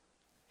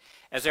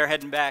as they're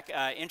heading back,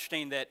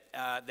 interesting that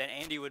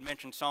Andy would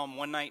mention Psalm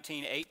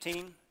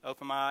 119:18.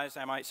 Open my eyes,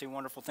 I might see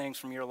wonderful things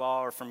from your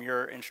law or from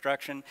your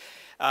instruction.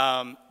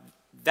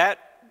 That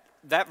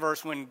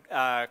verse, when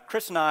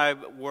Chris and I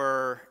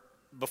were,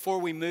 before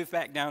we moved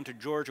back down to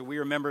Georgia, we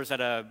were members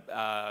at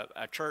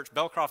a church,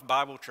 Belcroft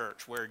Bible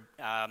Church, where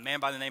a man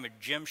by the name of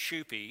Jim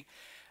Shupe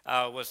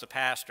was the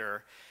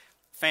pastor.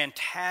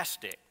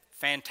 Fantastic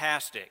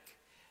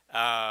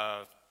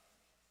man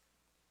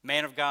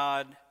of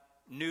God,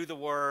 knew the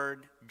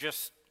Word.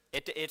 Just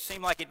it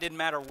seemed like it didn't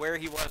matter where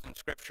he was in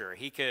Scripture.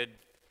 He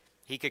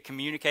could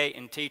communicate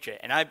and teach it.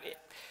 And I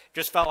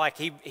just felt like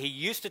he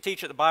used to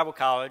teach at the Bible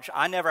college.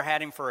 I never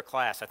had him for a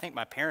class. I think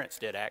my parents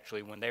did,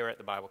 actually, when they were at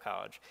the Bible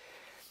college.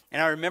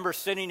 And I remember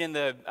sitting in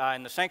the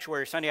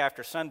sanctuary Sunday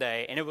after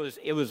Sunday, and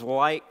it was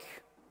like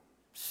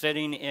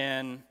sitting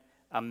in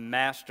a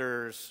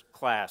master's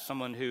class,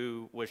 someone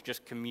who was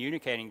just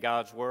communicating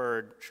God's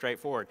Word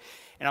straightforward.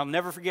 And I'll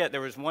never forget,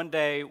 there was one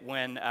day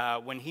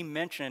when he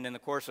mentioned in the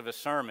course of a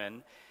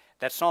sermon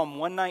that Psalm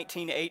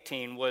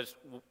 119:18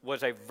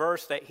 was a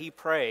verse that he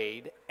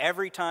prayed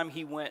every time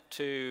he went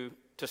to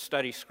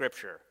study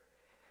Scripture.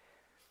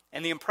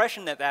 And the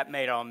impression that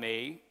made on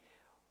me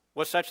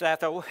was such that I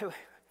thought,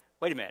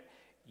 wait a minute,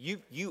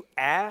 you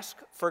ask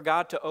for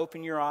God to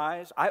open your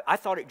eyes? I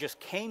thought it just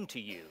came to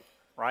you,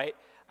 right?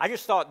 I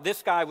just thought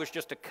this guy was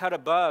just a cut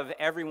above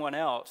everyone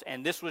else,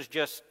 and this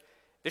just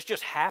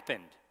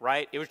happened,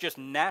 right? It was just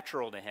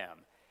natural to him.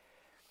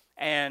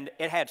 And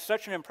it had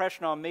such an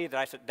impression on me that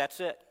I said,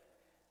 that's it.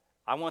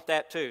 I want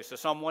that too. So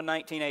Psalm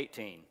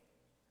 119:18,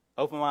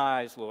 open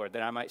my eyes, Lord,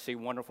 that I might see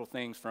wonderful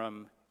things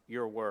from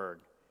your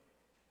word,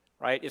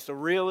 right? It's the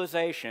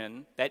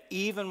realization that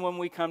even when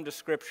we come to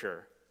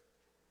Scripture,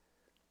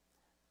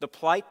 the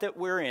plight that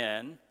we're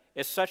in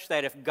is such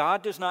that if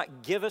God does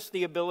not give us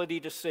the ability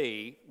to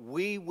see,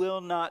 we will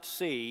not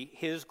see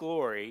His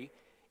glory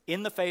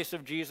in the face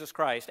of Jesus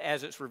Christ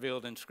as it's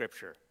revealed in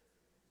Scripture.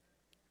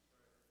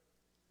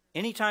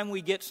 Anytime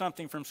we get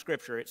something from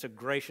Scripture, it's a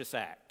gracious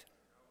act.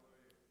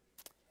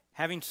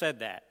 Having said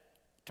that,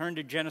 turn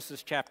to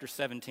Genesis chapter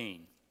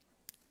 17.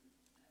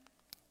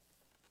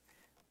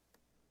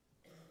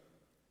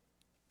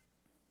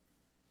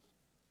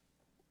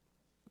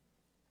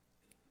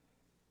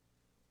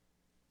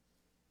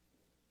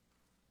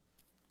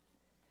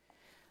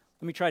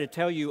 Let me try to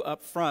tell you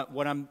up front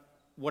what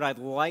I'd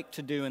like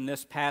to do in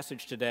this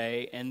passage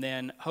today, and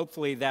then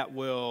hopefully that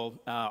will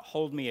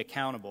hold me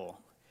accountable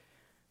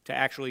to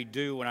actually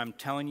do what I'm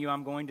telling you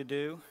I'm going to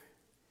do,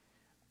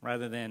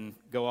 rather than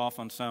go off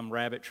on some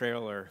rabbit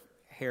trail or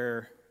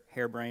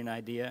harebrained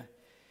idea.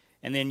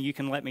 And then you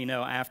can let me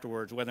know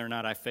afterwards whether or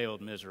not I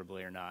failed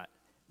miserably or not.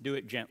 Do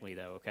it gently,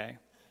 though, okay?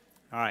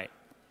 All right.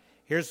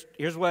 Here's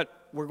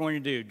what we're going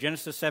to do.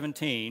 Genesis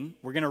 17.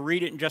 We're going to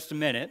read it in just a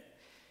minute,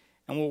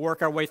 and we'll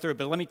work our way through it.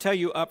 But let me tell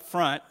you up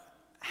front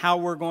how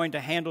we're going to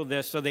handle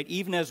this so that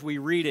even as we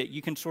read it,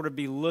 you can sort of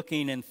be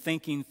looking and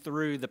thinking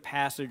through the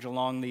passage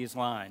along these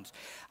lines.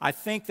 I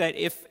think that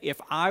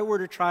if I were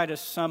to try to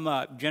sum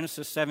up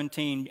Genesis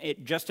 17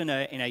 just in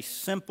a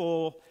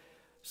simple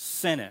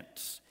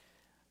sentence,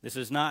 this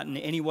is not in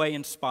any way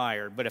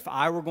inspired, but if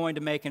I were going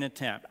to make an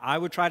attempt, I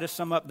would try to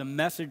sum up the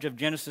message of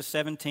Genesis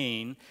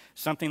 17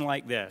 something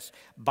like this.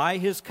 By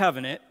His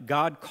covenant,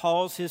 God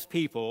calls His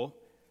people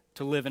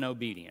to live in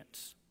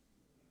obedience.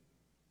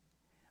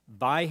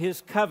 By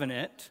His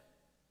covenant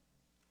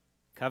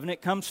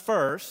comes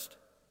first,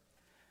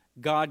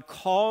 God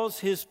calls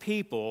His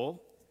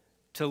people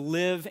to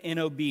live in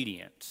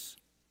obedience.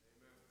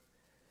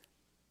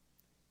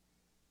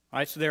 All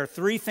right, so there are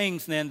three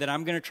things then that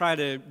I'm going to try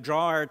to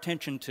draw our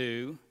attention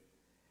to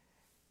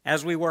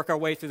as we work our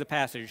way through the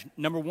passage.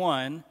 Number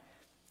one,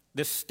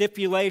 the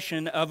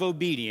stipulation of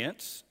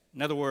obedience.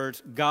 In other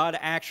words, God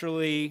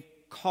actually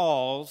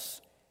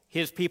calls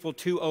His people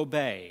to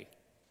obey.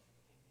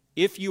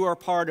 If you are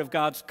part of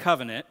God's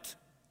covenant,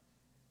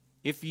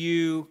 if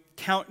you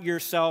count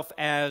yourself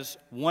as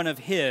one of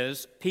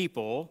His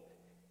people,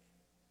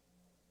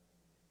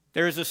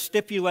 there is a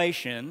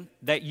stipulation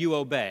that you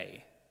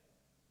obey.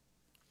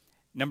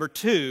 Number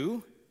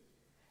two,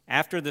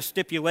 after the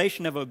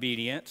stipulation of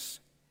obedience,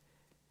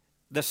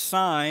 the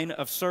sign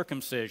of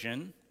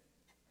circumcision,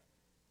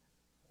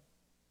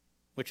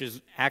 which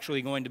is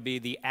actually going to be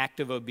the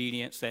act of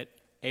obedience that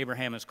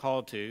Abraham is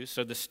called to.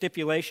 So the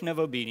stipulation of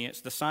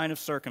obedience, the sign of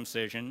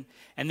circumcision,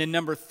 and then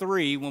number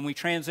three, when we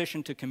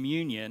transition to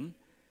communion,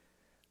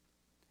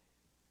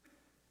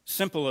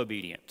 simple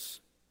obedience.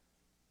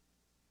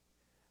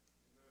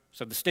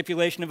 So the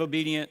stipulation of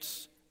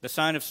obedience, the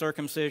sign of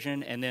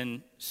circumcision, and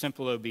then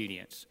simple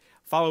obedience.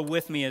 Follow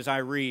with me as I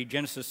read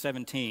Genesis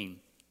 17.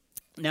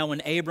 Now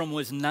when Abram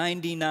was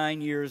 99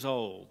 years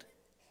old,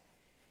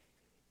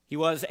 he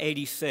was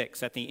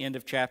 86 at the end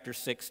of chapter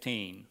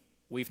 16.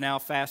 We've now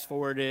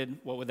fast-forwarded,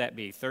 what would that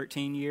be,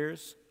 13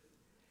 years?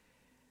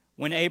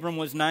 When Abram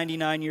was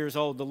 99 years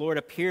old, the Lord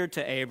appeared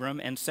to Abram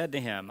and said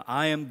to him,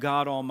 I am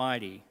God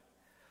Almighty.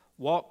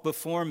 Walk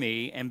before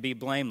me and be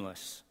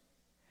blameless.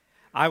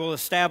 I will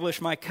establish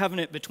my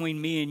covenant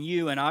between me and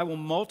you, and I will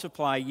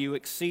multiply you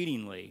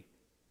exceedingly."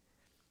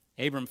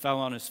 Abram fell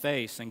on his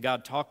face, and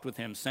God talked with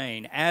him,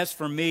 saying, "As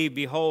for me,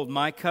 behold,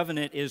 my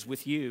covenant is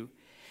with you,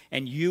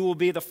 and you will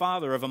be the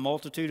father of a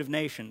multitude of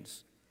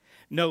nations.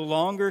 No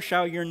longer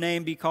shall your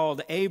name be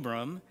called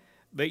Abram,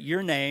 but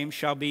your name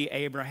shall be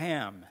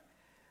Abraham,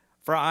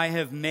 for I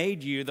have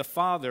made you the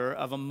father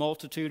of a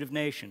multitude of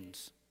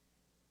nations.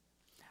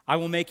 I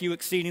will make you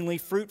exceedingly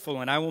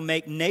fruitful, and I will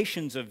make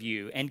nations of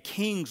you, and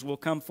kings will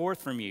come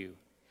forth from you.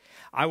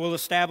 I will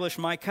establish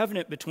my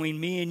covenant between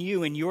me and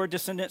you and your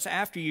descendants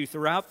after you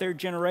throughout their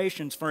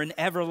generations for an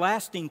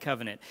everlasting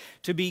covenant,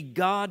 to be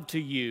God to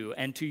you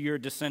and to your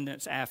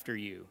descendants after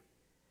you.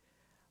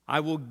 I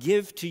will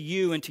give to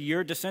you and to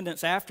your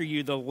descendants after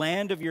you the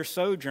land of your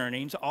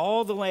sojournings,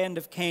 all the land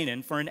of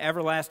Canaan, for an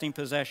everlasting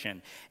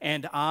possession,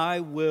 and I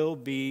will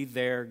be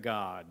their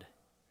God."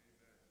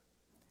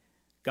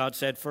 God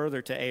said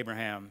further to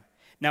Abraham,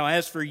 "Now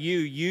as for you,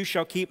 you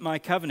shall keep my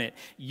covenant,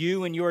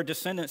 you and your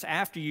descendants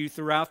after you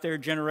throughout their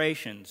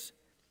generations.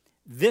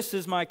 This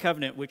is my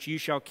covenant which you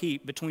shall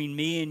keep between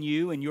me and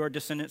you and your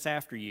descendants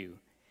after you.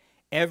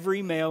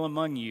 Every male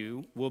among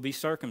you will be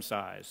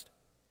circumcised.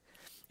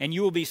 And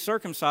you will be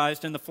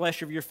circumcised in the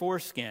flesh of your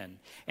foreskin,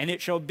 and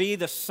it shall be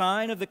the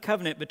sign of the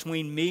covenant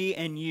between me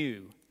and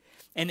you.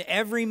 And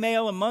every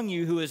male among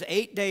you who is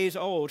 8 days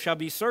old shall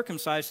be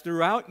circumcised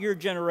throughout your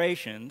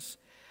generations.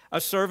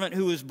 A servant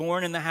who is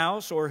born in the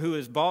house or who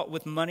is bought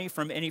with money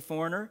from any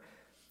foreigner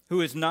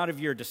who is not of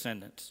your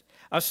descendants.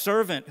 A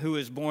servant who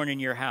is born in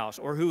your house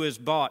or who is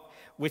bought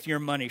with your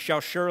money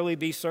shall surely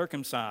be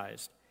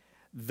circumcised.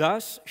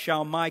 Thus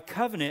shall my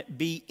covenant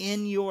be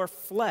in your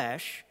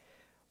flesh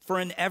for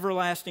an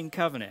everlasting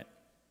covenant.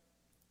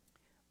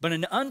 But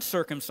an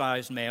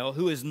uncircumcised male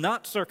who is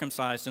not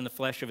circumcised in the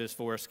flesh of his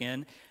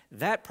foreskin,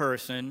 that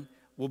person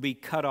will be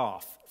cut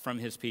off from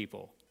his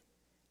people.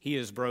 He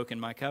has broken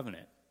my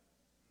covenant."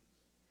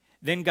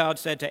 Then God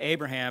said to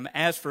Abraham,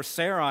 "As for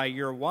Sarai,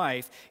 your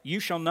wife,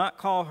 you shall not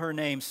call her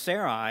name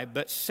Sarai,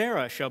 but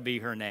Sarah shall be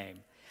her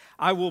name.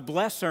 I will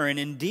bless her, and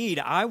indeed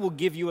I will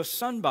give you a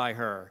son by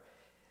her.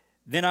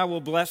 Then I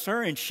will bless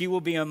her, and she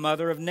will be a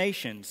mother of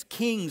nations.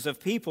 Kings of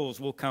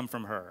peoples will come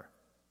from her."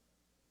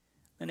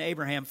 Then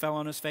Abraham fell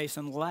on his face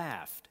and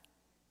laughed,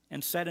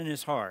 and said in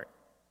his heart,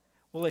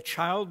 "Will a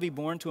child be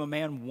born to a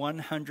man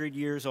 100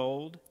 years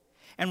old?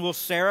 And will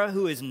Sarah,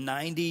 who is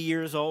 90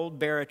 years old,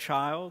 bear a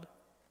child?"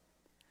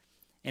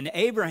 And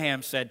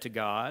Abraham said to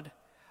God,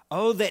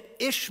 "Oh, that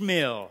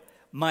Ishmael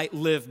might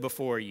live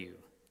before you."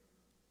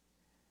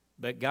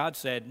 But God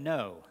said,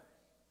 "No.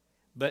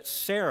 But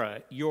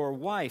Sarah, your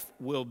wife,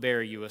 will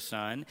bear you a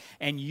son,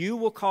 and you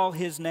will call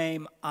his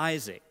name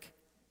Isaac.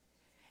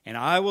 And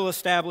I will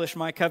establish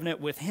my covenant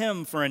with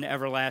him for an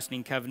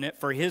everlasting covenant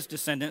for his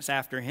descendants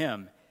after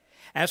him.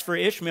 As for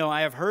Ishmael,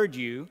 I have heard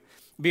you.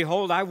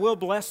 Behold, I will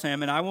bless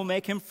him, and I will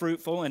make him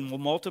fruitful, and will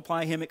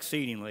multiply him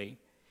exceedingly.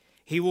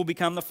 He will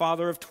become the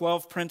father of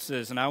 12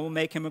 princes, and I will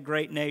make him a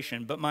great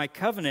nation. But my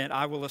covenant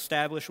I will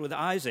establish with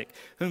Isaac,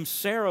 whom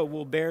Sarah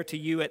will bear to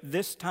you at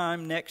this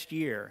time next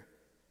year."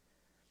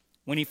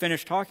 When he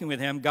finished talking with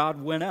him,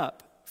 God went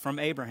up from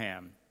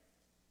Abraham.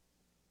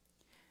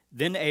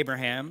 Then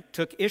Abraham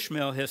took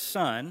Ishmael his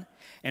son,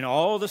 and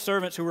all the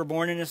servants who were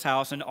born in his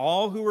house, and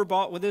all who were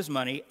bought with his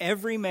money,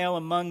 every male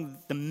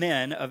among the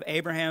men of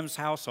Abraham's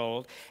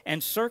household,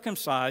 and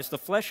circumcised the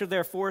flesh of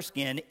their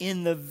foreskin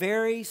in the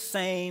very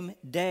same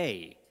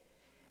day,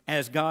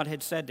 as God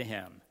had said to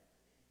him.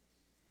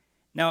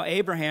 Now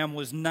Abraham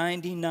was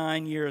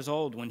 99 years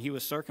old when he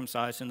was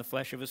circumcised in the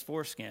flesh of his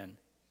foreskin.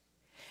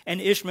 And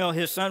Ishmael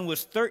his son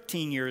was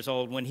 13 years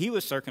old when he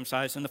was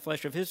circumcised in the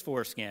flesh of his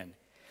foreskin.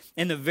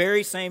 In the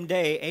very same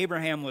day,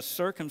 Abraham was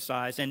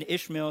circumcised, and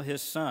Ishmael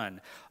his son.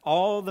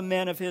 All the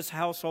men of his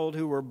household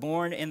who were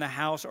born in the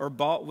house or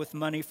bought with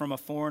money from a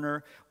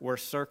foreigner were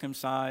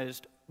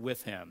circumcised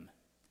with him.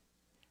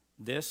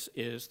 This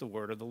is the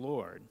word of the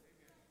Lord.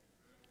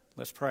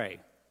 Let's pray.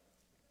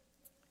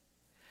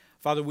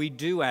 Father, we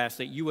do ask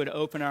that you would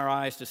open our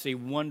eyes to see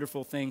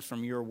wonderful things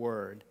from your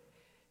word.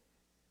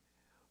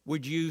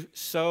 Would you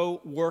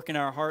so work in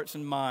our hearts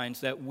and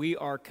minds that we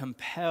are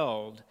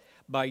compelled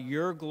by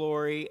your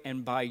glory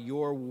and by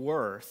your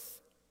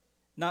worth,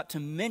 not to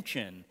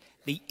mention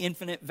the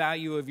infinite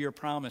value of your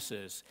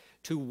promises,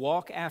 to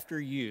walk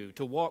after you,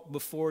 to walk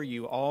before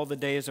you all the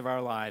days of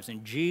our lives.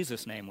 In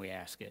Jesus' name we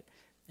ask it.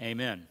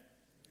 Amen.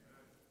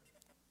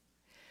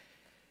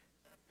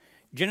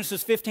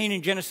 Genesis 15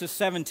 and Genesis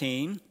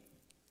 17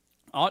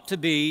 ought to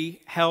be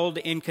held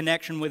in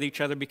connection with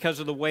each other because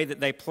of the way that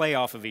they play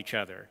off of each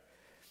other.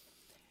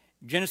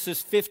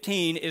 Genesis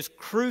 15 is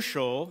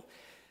crucial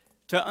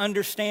to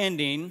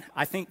understanding,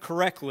 I think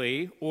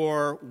correctly,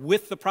 or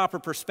with the proper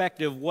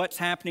perspective, what's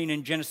happening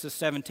in Genesis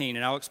 17.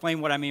 And I'll explain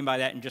what I mean by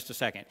that in just a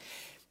second.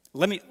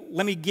 Let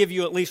me give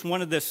you at least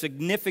one of the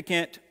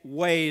significant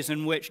ways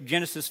in which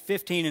Genesis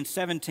 15 and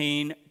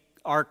 17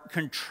 are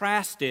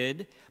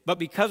contrasted, but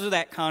because of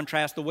that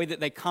contrast, the way that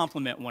they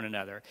complement one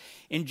another.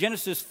 In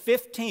Genesis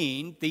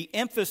 15, the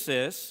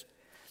emphasis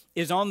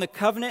is on the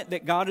covenant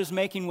that God is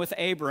making with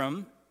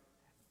Abraham,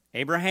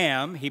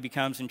 he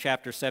becomes in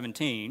chapter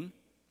 17.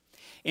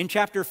 In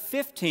chapter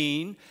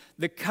 15,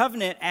 the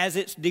covenant as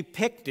it's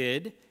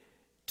depicted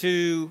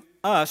to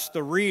us,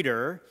 the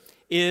reader,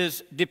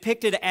 is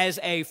depicted as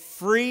a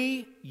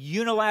free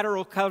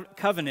unilateral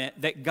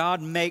covenant that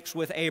God makes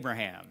with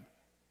Abraham.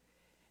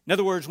 In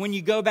other words, when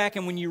you go back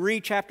and when you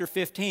read chapter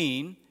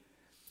 15,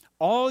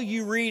 all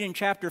you read in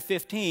chapter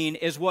 15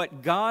 is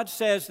what God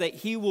says that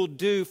he will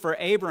do for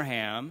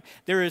Abraham.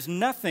 There is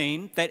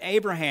nothing that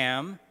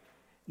Abraham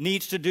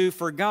needs to do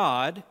for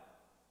God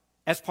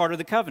as part of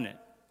the covenant.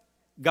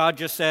 God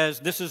just says,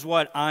 this is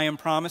what I am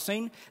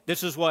promising.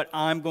 This is what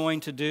I'm going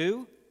to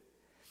do.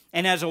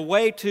 And as a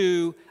way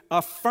to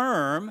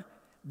affirm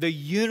the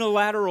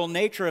unilateral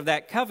nature of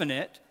that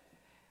covenant,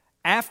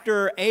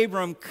 after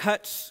Abram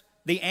cuts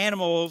the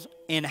animals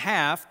in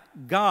half,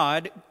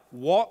 God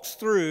walks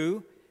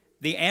through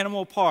the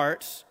animal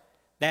parts,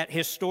 that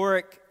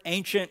historic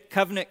ancient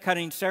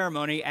covenant-cutting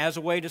ceremony, as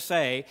a way to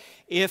say,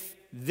 if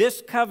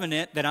this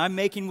covenant that I'm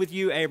making with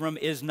you, Abram,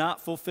 is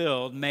not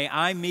fulfilled, may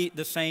I meet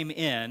the same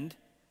end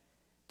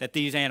that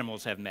these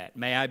animals have met.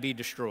 May I be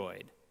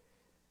destroyed.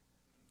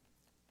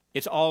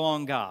 It's all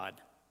on God.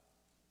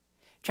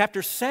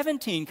 Chapter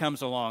 17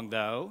 comes along,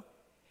 though,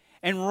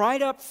 and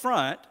right up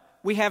front,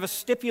 we have a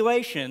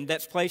stipulation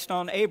that's placed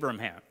on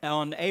Abraham.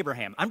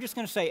 I'm just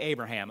going to say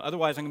Abraham.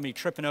 Otherwise, I'm going to be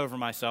tripping over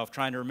myself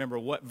trying to remember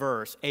what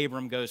verse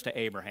Abram goes to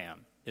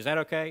Abraham. Is that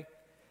okay?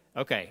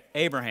 Okay,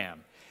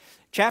 Abraham.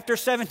 Chapter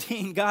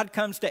 17, God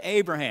comes to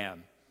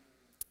Abraham,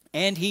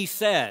 and he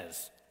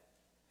says,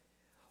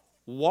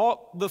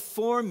 walk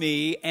before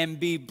me and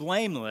be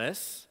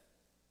blameless,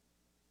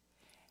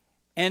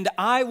 and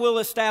I will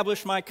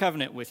establish my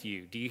covenant with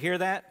you. Do you hear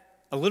that?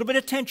 A little bit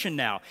of tension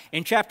now.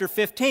 In chapter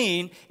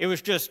 15, it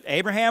was just,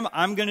 Abraham,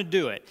 I'm going to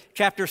do it.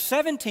 Chapter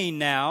 17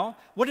 now,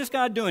 what is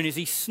God doing? Is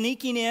he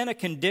sneaking in a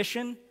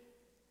condition?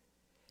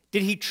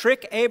 Did he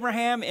trick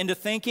Abraham into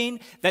thinking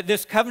that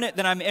this covenant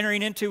that I'm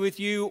entering into with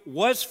you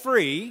was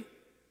free?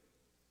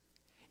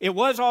 It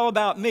was all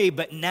about me,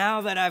 but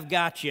now that I've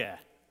got you,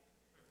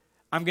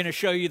 I'm going to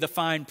show you the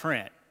fine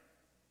print.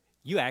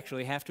 You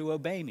actually have to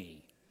obey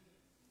me.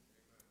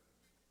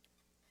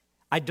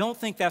 I don't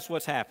think that's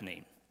what's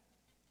happening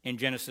in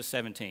Genesis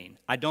 17.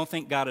 I don't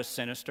think God is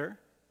sinister.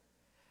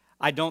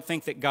 I don't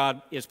think that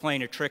God is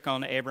playing a trick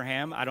on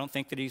Abraham. I don't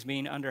think that he's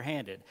being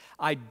underhanded.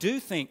 I do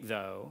think,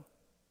 though,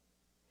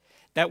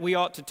 that we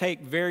ought to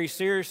take very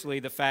seriously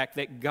the fact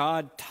that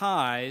God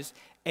ties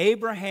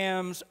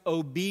Abraham's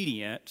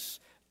obedience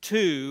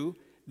to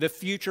the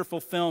future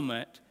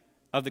fulfillment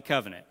of the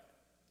covenant.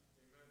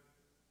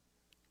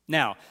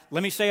 Now,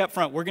 let me say up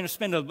front, we're going to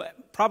spend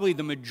probably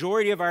the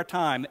majority of our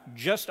time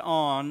just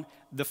on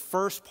the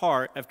first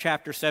part of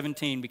chapter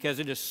 17 because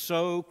it is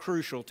so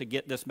crucial to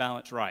get this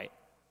balance right.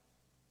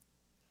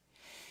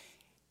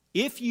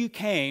 If you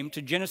came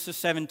to Genesis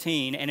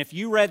 17 and if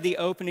you read the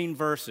opening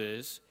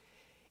verses,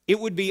 it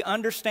would be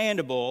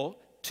understandable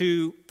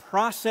to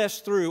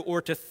process through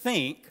or to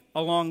think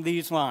along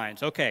these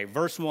lines. Okay,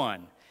 verse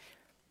 1.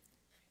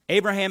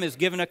 Abraham is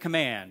given a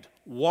command,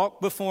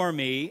 walk before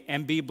me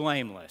and be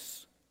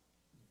blameless.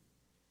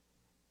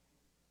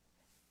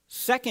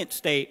 Second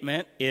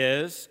statement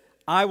is,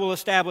 I will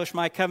establish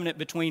my covenant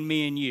between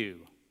me and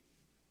you.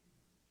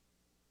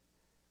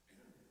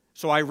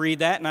 So I read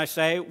that and I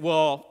say,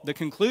 well, the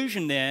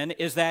conclusion then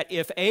is that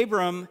if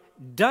Abram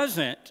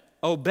doesn't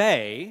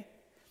obey,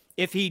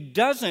 if he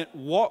doesn't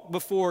walk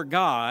before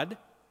God,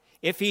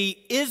 if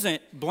he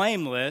isn't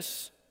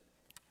blameless,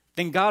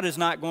 then God is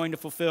not going to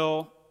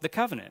fulfill the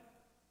covenant.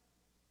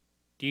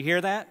 Do you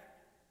hear that?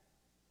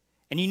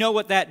 And you know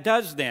what that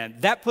does then?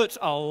 That puts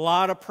a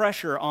lot of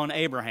pressure on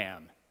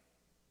Abraham.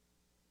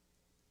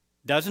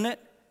 Doesn't it?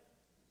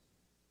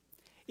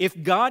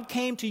 If God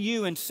came to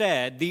you and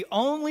said, the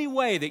only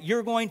way that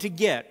you're going to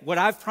get what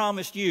I've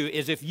promised you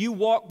is if you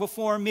walk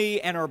before me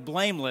and are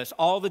blameless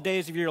all the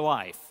days of your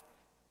life,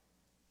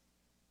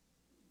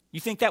 you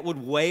think that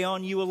would weigh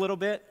on you a little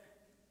bit?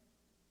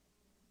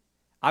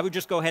 I would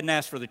just go ahead and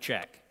ask for the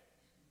check.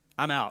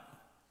 I'm out.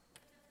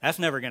 That's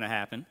never going to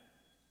happen.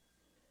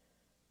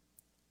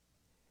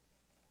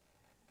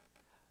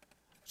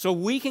 So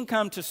we can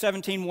come to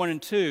 17:1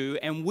 and 2,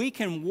 and we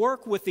can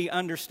work with the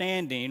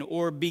understanding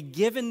or be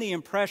given the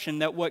impression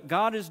that what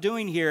God is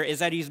doing here is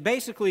that he's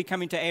basically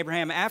coming to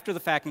Abraham after the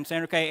fact and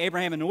saying, okay,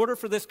 Abraham, in order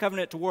for this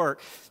covenant to work,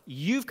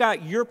 you've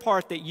got your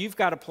part that you've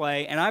got to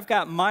play, and I've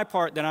got my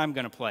part that I'm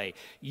going to play.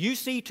 You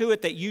see to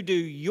it that you do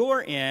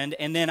your end,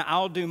 and then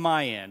I'll do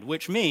my end,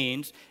 which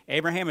means,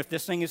 Abraham, if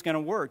this thing is going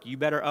to work, you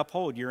better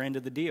uphold your end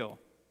of the deal.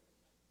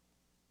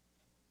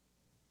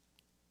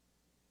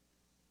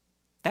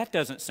 That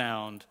doesn't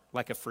sound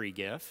like a free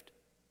gift.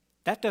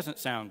 That doesn't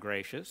sound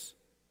gracious.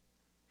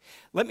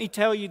 Let me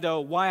tell you,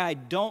 though, why I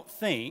don't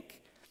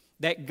think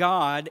that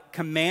God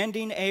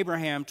commanding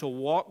Abraham to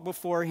walk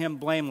before him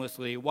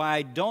blamelessly, why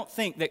I don't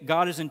think that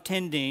God is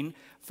intending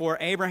for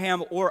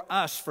Abraham or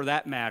us, for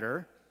that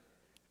matter,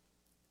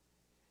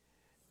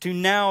 to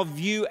now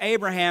view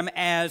Abraham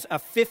as a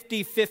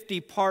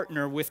 50-50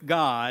 partner with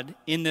God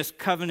in this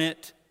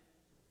covenant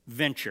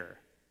venture.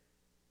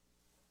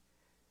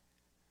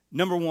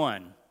 Number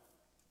one,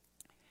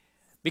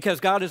 because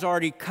God has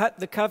already cut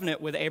the covenant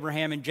with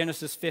Abraham in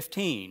Genesis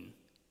 15.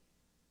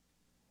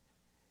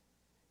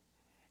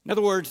 In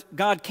other words,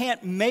 God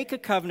can't make a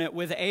covenant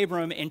with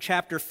Abram in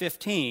chapter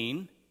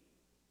 15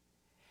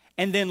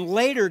 and then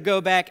later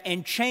go back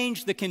and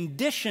change the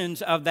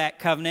conditions of that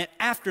covenant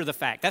after the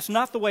fact. That's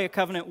not the way a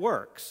covenant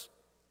works.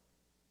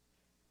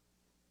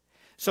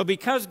 So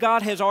because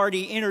God has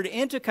already entered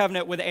into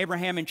covenant with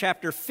Abraham in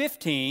chapter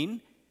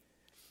 15,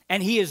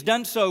 and he has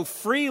done so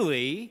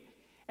freely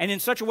and in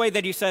such a way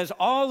that he says,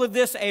 all of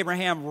this,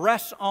 Abraham,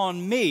 rests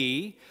on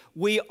me,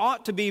 we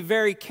ought to be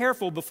very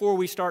careful before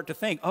we start to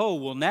think, oh,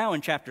 well, now in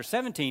chapter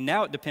 17,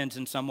 now it depends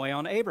in some way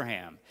on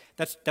Abraham.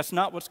 That's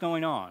not what's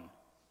going on.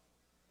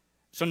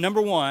 So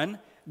number one,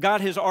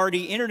 God has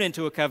already entered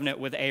into a covenant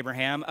with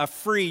Abraham, a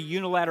free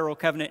unilateral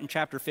covenant in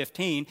chapter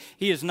 15.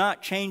 He is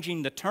not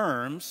changing the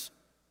terms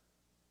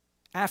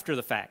after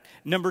the fact.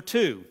 Number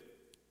two,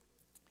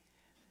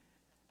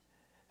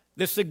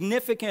 the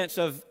significance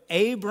of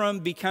Abram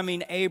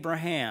becoming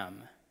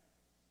Abraham.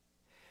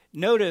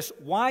 Notice,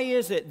 why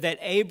is it that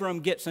Abram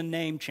gets a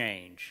name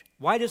change?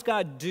 Why does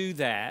God do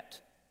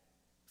that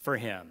for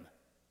him?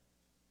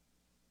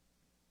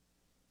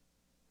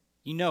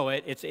 You know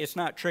it. It's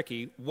not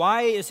tricky.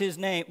 Why does his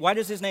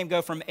name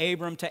go from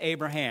Abram to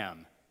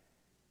Abraham?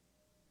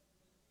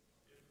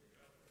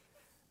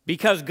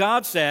 Because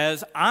God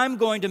says, I'm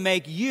going to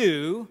make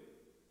you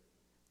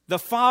the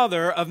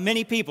father of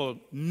many people,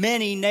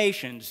 many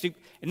nations.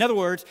 In other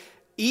words,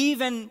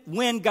 even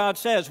when God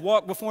says,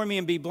 walk before me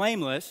and be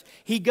blameless,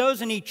 he goes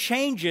and he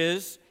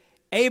changes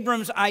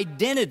Abram's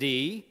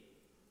identity,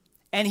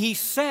 and he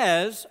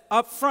says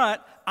up front,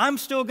 I'm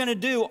still going to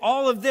do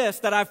all of this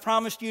that I've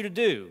promised you to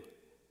do.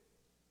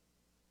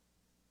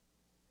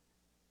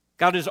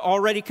 God is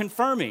already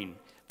confirming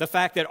the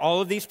fact that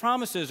all of these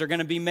promises are going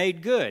to be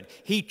made good.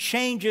 He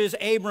changes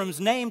Abram's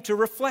name to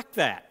reflect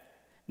that.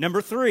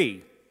 Number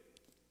three,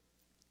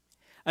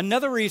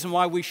 another reason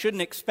why we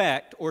shouldn't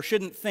expect or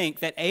shouldn't think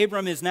that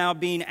Abram is now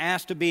being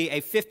asked to be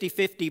a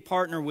 50-50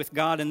 partner with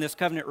God in this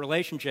covenant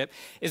relationship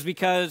is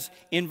because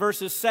in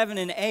verses 7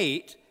 and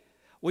 8,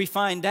 we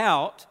find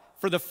out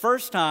for the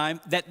first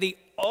time that the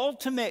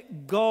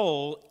ultimate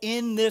goal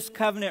in this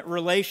covenant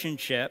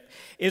relationship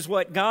is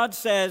what God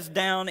says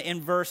down in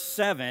verse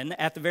 7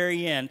 at the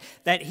very end,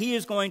 that he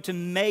is going to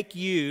make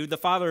you the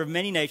father of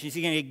many nations.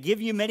 He's going to give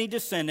you many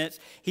descendants.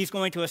 He's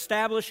going to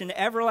establish an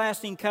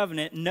everlasting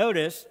covenant,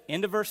 notice,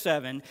 into verse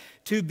 7,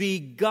 to be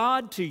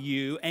God to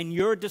you and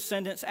your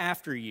descendants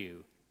after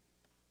you.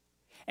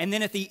 And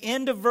then at the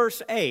end of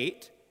verse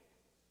 8,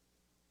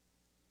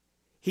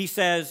 he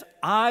says,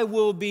 I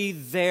will be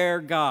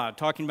their God,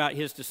 talking about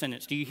his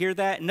descendants. Do you hear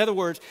that? In other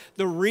words,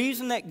 the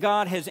reason that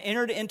God has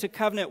entered into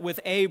covenant with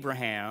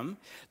Abraham,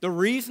 the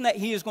reason that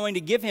he is going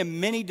to give him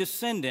many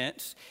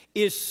descendants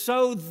is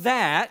so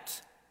that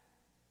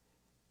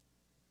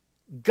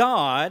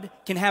God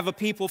can have a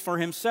people for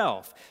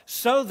himself,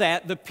 so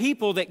that the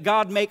people that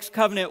God makes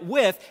covenant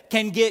with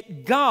can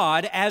get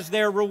God as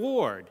their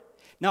reward.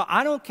 Now,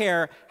 I don't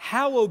care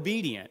how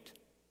obedient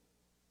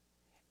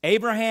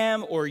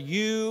Abraham or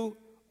you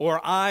or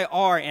I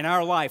are in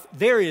our life,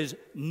 there is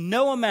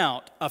no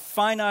amount of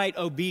finite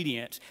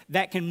obedience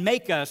that can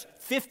make us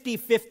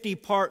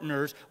 50-50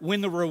 partners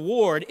when the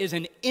reward is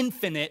an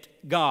infinite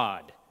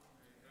God.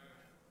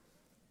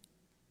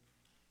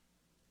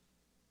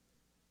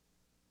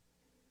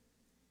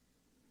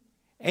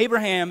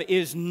 Abraham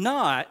is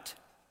not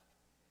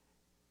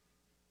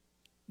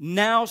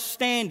now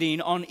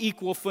standing on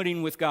equal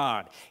footing with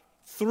God.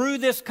 Through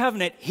this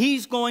covenant,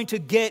 he's going to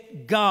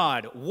get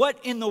God. What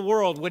in the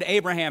world would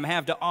Abraham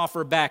have to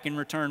offer back in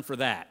return for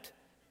that?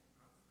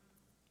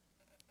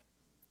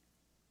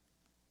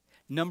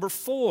 Number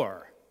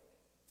 4,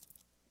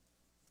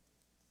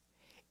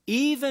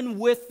 even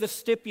with the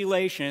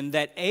stipulation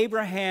that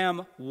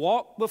Abraham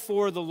walk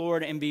before the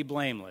Lord and be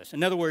blameless.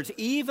 In other words,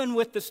 even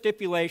with the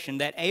stipulation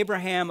that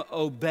Abraham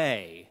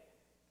obey,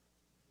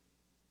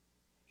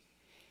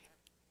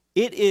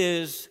 it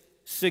is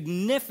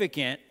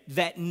significant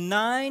that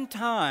 9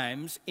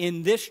 times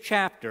in this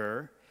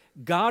chapter,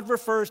 God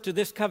refers to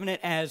this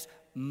covenant as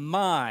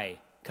my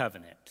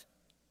covenant.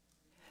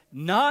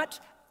 Not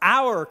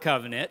our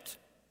covenant,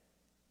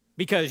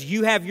 because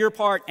you have your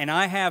part and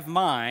I have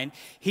mine.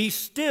 He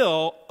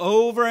still,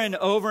 over and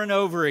over and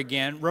over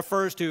again,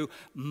 refers to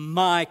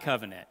my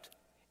covenant.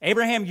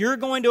 Abraham, you're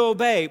going to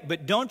obey,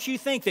 but don't you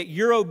think that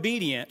your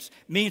obedience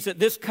means that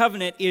this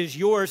covenant is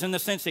yours in the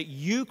sense that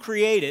you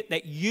create it,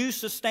 that you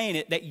sustain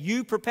it, that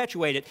you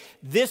perpetuate it.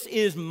 This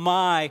is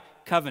my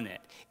covenant.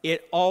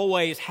 It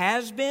always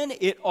has been,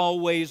 it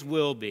always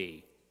will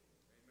be.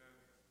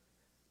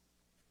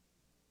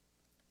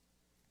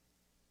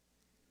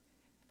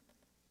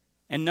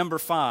 And number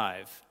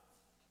 5,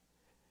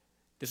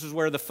 this is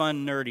where the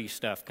fun, nerdy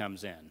stuff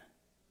comes in.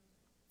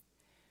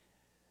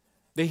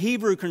 the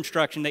Hebrew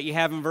construction that you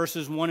have in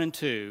verses 1 and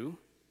 2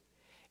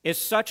 is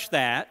such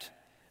that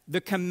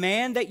the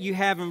command that you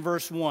have in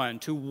verse 1,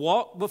 to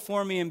walk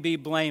before me and be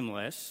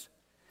blameless,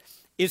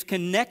 is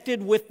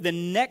connected with the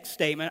next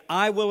statement,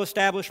 I will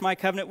establish my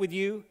covenant with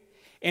you,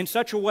 in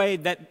such a way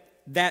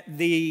that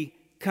the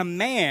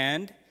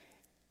command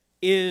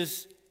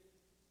is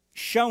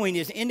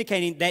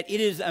indicating that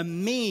it is a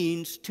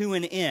means to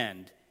an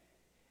end.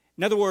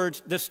 In other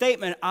words, the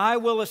statement, I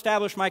will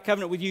establish my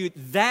covenant with you,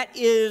 that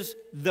is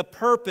the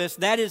purpose,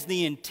 that is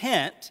the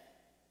intent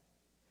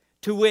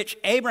to which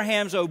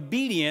Abraham's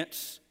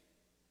obedience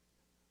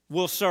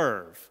will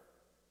serve.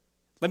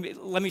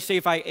 Let me see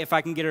if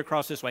I can get it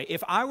across this way.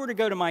 If I were to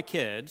go to my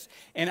kids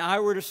and I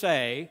were to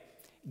say,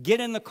 get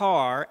in the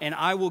car and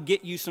I will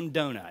get you some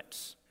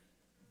donuts.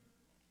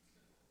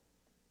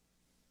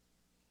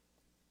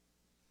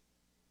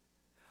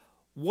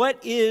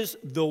 What is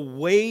the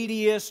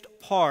weightiest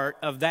part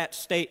of that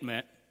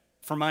statement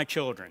for my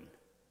children?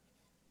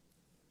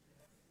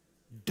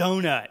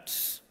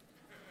 Donuts.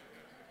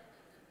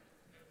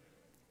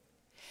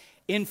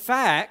 In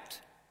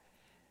fact,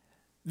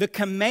 the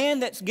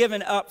command that's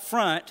given up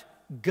front,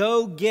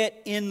 go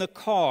get in the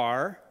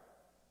car,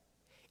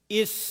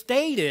 is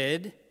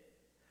stated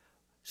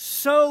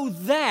so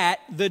that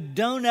the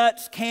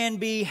donuts can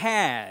be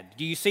had.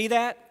 Do you see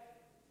that?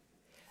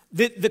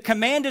 The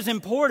command is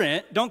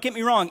important. Don't get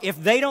me wrong.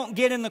 If they don't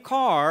get in the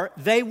car,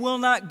 they will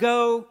not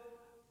go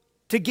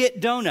to get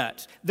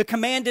donuts. The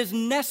command is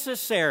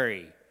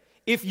necessary.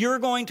 If you're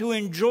going to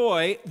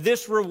enjoy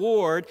this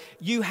reward,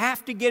 you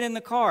have to get in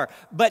the car.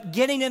 But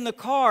getting in the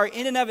car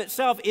in and of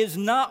itself is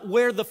not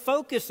where the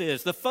focus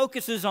is. The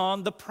focus is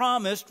on the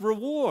promised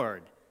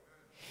reward.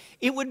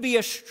 It would be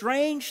a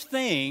strange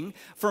thing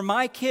for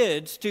my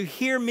kids to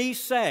hear me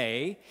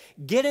say,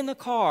 get in the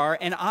car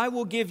and I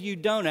will give you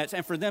donuts,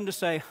 and for them to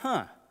say,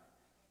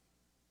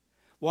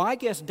 well, I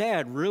guess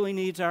Dad really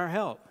needs our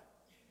help.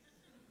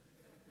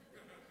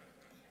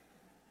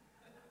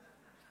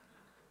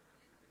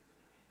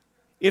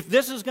 If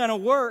this is going to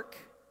work,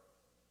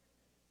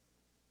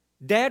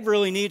 Dad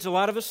really needs a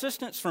lot of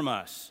assistance from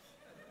us.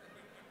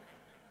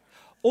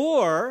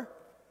 Or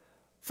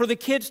for the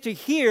kids to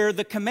hear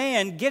the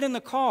command, get in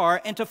the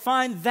car, and to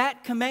find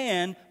that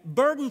command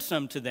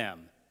burdensome to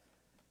them.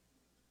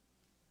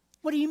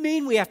 What do you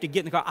mean we have to get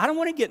in the car? I don't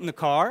want to get in the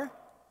car.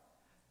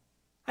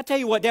 I tell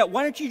you what, Dad,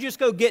 why don't you just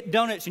go get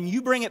donuts and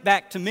you bring it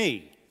back to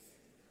me?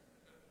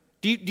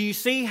 Do you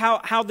see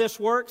how this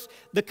works?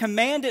 The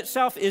command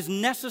itself is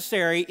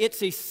necessary,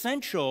 it's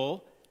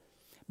essential,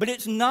 but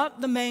it's not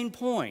the main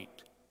point.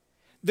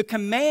 The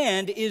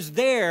command is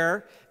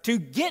there to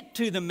get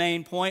to the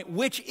main point,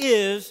 which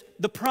is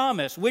the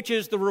promise, which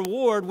is the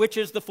reward, which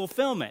is the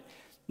fulfillment.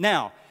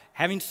 Now,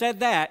 having said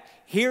that,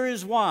 here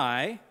is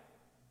why,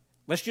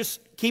 let's just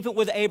keep it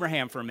with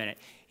Abraham for a minute.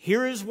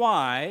 Here is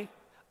why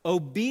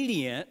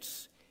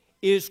obedience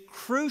is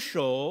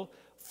crucial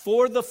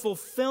for the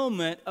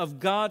fulfillment of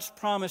God's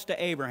promise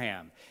to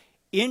Abraham.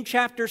 In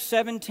chapter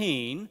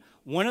 17,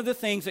 one of the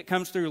things that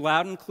comes through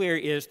loud and clear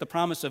is the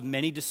promise of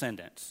many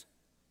descendants.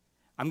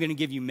 I'm going to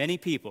give you many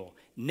people.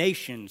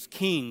 Nations,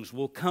 kings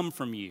will come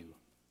from you.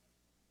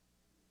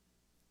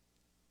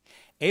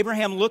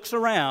 Abraham looks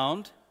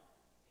around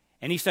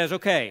and he says,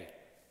 okay,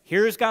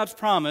 here is God's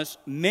promise,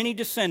 many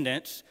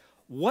descendants.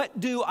 What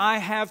do I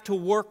have to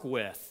work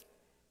with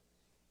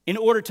in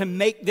order to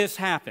make this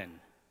happen?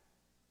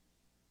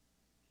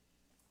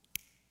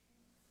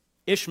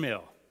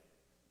 Ishmael.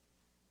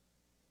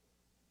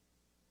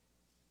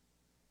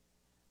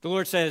 The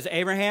Lord says,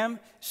 Abraham,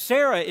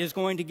 Sarah is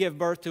going to give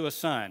birth to a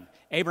son.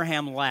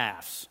 Abraham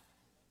laughs.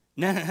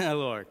 No,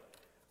 Lord.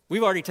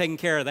 We've already taken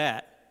care of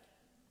that.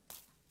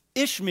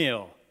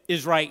 Ishmael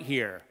is right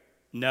here.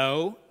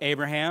 No,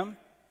 Abraham.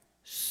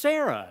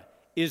 Sarah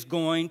is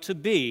going to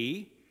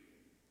be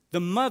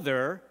the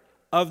mother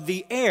of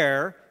the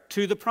heir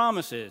to the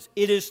promises.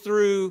 It is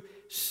through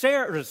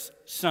Sarah's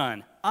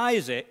son,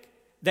 Isaac,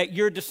 that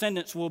your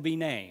descendants will be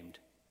named.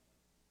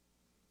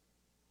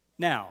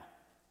 Now,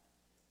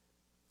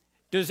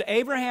 does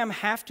Abraham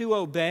have to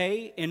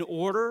obey in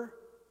order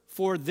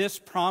for this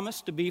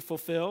promise to be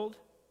fulfilled?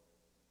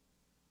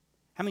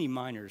 How many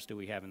minors do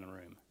we have in the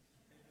room?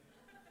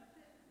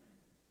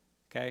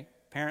 Okay,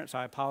 parents,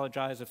 I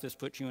apologize if this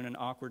puts you in an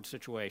awkward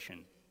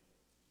situation.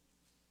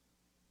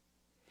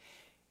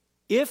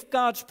 If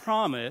God's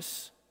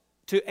promise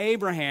to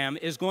Abraham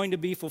is going to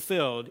be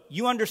fulfilled,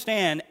 you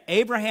understand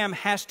Abraham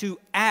has to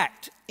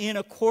act in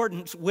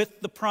accordance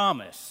with the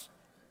promise.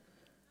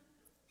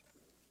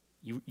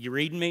 You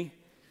reading me?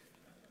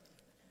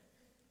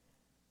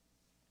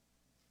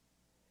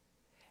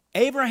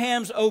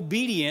 Abraham's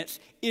obedience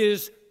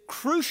is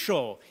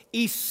crucial,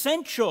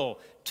 essential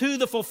to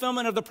the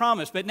fulfillment of the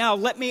promise. But now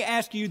let me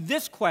ask you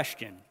this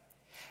question.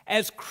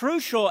 As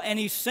crucial and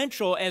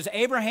essential as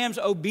Abraham's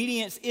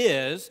obedience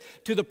is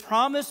to the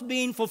promise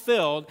being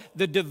fulfilled,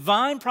 the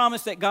divine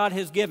promise that God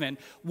has given,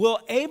 will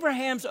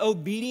Abraham's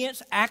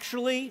obedience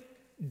actually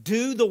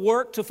do the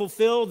work to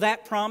fulfill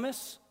that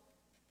promise?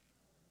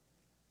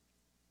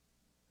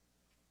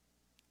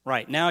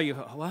 Right, now you,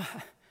 well,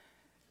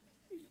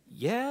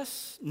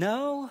 yes,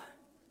 no.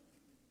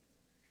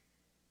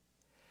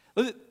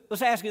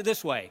 Let's ask it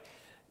this way.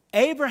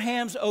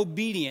 Abraham's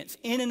obedience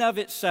in and of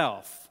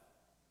itself,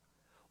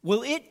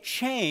 will it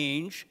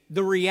change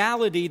the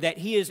reality that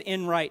he is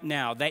in right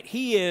now? That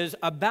he is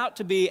about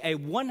to be a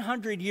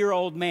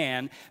 100-year-old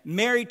man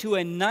married to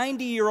a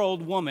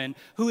 90-year-old woman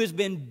who has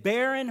been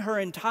barren her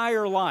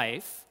entire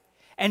life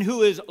and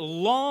who is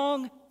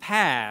long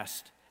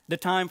past the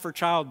time for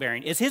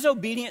childbearing. Is his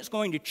obedience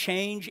going to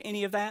change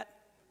any of that?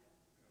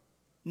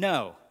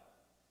 No.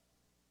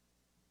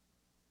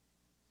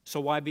 So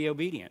why be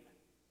obedient?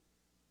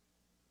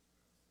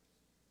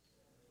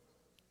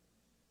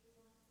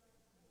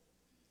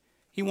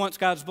 He wants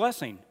God's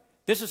blessing.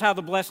 This is how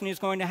the blessing is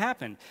going to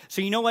happen.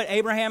 So you know what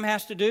Abraham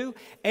has to do?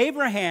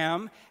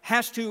 Abraham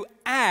has to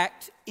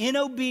act in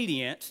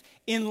obedience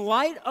in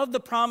light of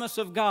the promise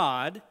of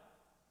God,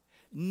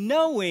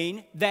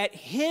 knowing that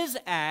his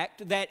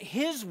act, that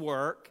his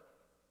work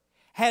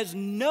has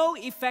no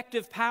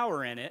effective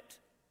power in it,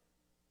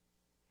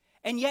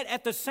 and yet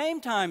at the same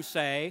time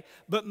say,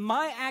 but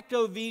my act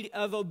of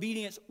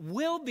obedience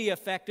will be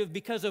effective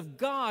because of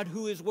God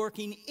who is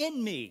working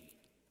in me.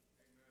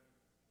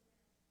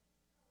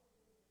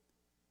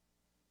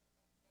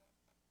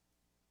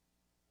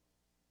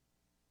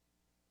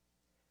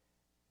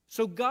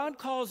 So God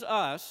calls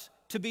us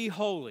to be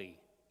holy.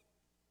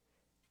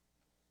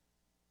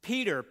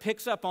 Peter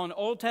picks up on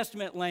Old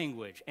Testament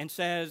language and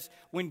says,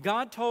 when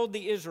God told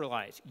the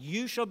Israelites,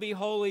 you shall be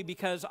holy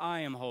because I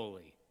am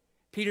holy,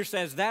 Peter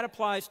says that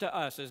applies to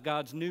us as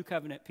God's new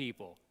covenant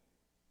people.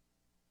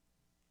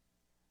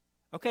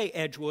 Okay,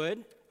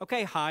 Edgewood.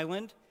 Okay,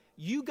 Highland.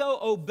 You go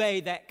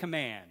obey that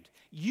command.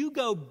 You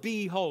go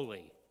be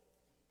holy.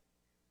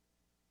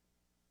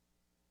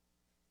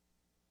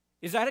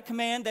 Is that a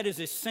command that is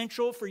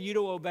essential for you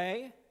to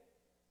obey?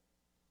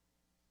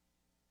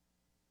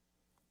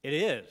 It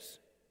is.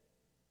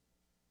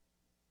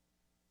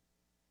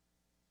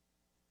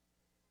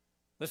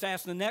 Let's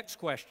ask the next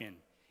question.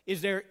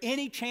 Is there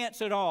any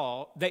chance at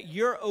all that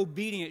your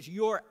obedience,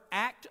 your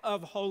act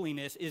of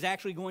holiness is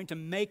actually going to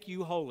make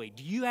you holy?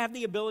 Do you have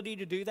the ability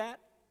to do that?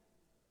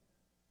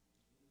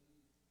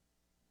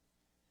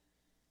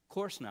 Of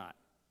course not.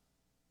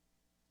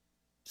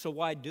 So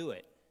why do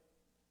it?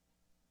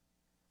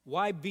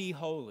 Why be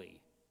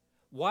holy?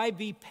 Why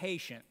be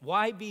patient?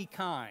 Why be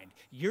kind?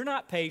 You're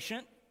not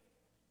patient.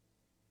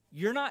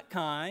 You're not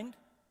kind.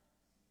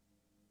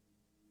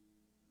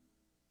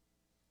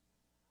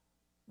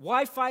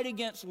 Why fight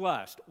against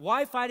lust?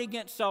 Why fight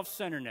against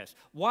self-centeredness?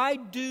 Why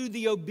do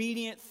the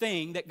obedient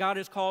thing that God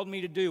has called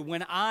me to do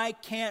when I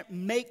can't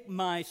make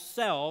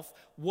myself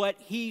what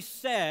He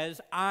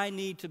says I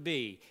need to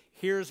be?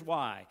 Here's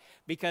why.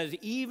 Because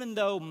even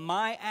though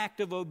my act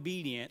of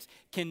obedience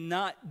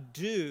cannot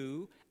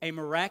do a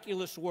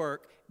miraculous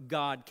work,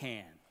 God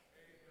can.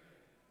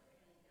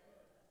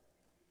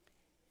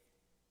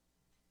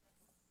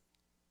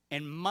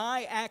 And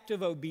my act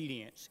of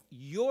obedience,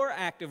 your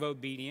act of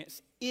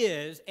obedience,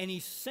 is an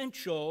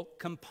essential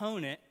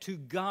component to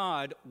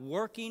God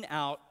working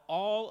out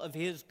all of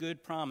His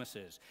good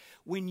promises.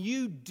 When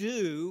you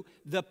do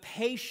the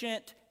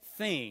patient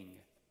thing,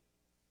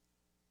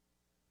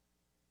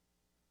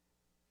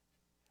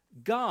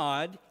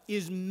 God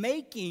is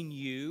making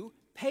you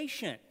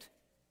patient.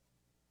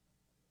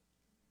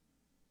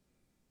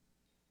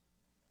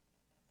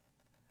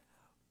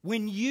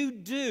 When you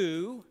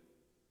do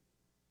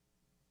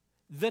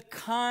the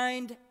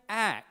kind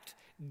act,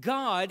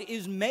 God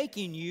is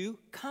making you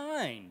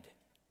kind.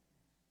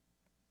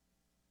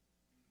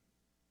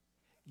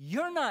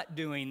 You're not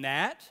doing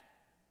that.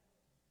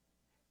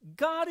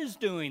 God is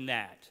doing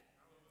that.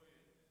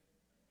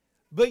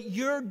 But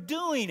you're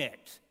doing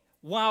it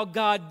while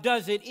God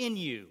does it in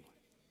you.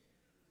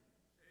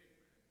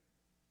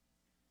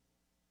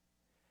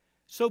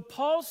 So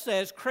Paul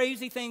says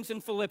crazy things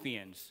in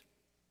Philippians,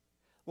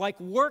 like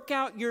work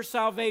out your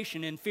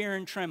salvation in fear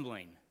and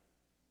trembling.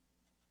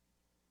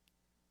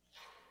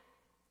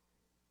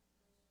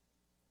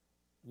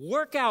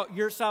 Work out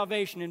your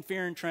salvation in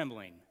fear and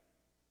trembling.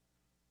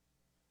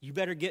 You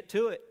better get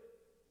to it.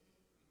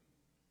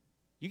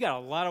 You got a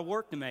lot of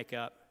work to make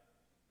up.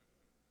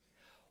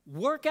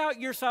 Work out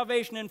your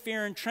salvation in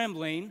fear and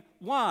trembling.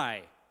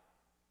 Why?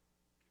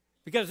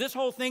 Because this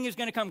whole thing is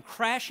going to come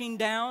crashing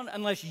down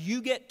unless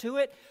you get to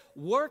it.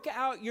 Work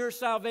out your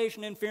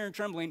salvation in fear and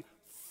trembling,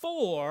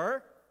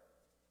 for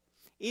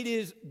it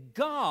is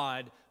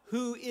God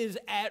who is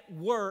at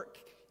work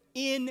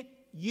in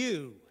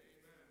you.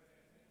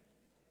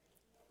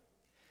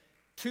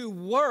 To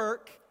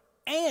work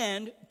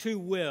and to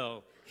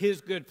will His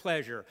good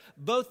pleasure.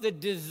 Both the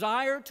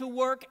desire to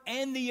work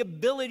and the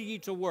ability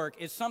to work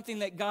is something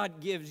that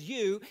God gives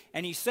you,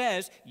 and He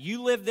says,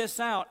 you live this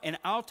out, and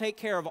I'll take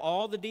care of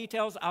all the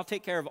details. I'll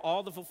take care of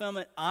all the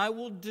fulfillment. I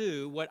will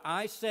do what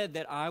I said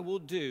that I will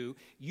do.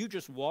 You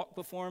just walk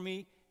before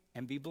me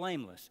and be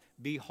blameless.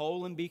 Be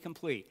whole and be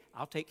complete.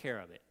 I'll take care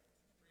of it.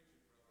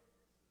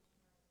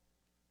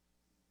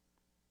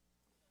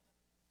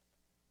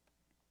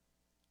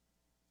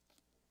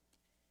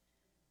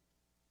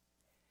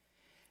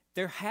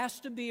 there has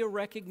to be a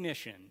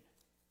recognition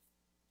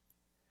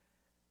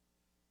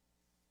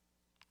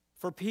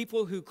for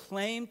people who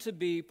claim to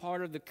be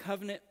part of the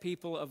covenant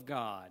people of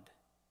God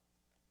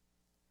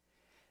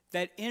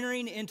that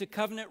entering into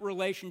covenant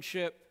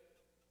relationship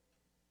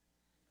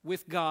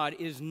with God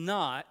is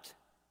not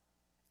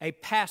a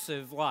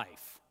passive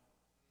life.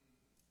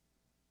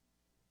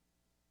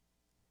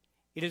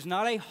 It is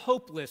not a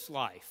hopeless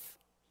life.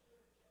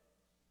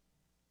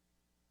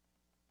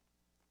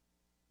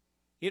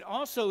 It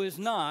also is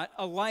not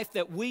a life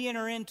that we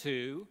enter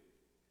into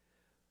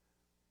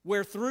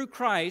where through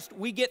Christ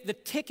we get the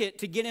ticket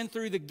to get in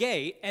through the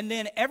gate, and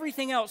then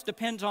everything else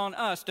depends on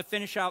us to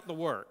finish out the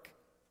work.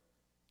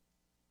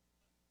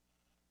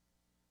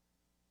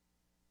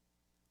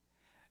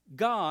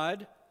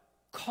 God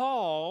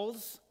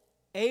calls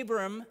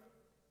Abraham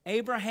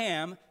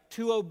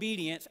to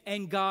obedience,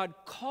 and God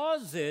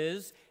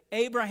causes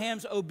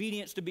Abraham's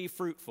obedience to be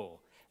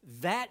fruitful.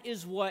 That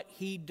is what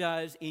he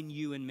does in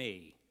you and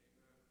me.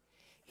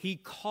 He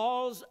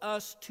calls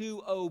us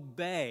to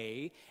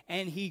obey,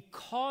 and he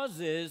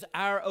causes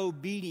our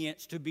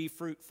obedience to be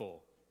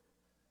fruitful.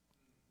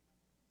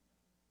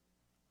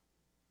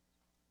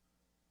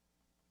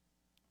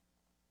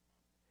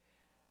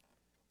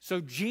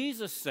 So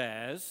Jesus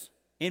says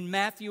in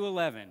Matthew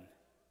 11,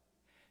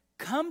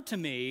 "Come to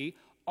me,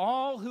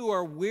 all who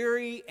are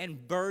weary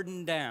and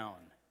burdened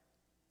down."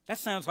 That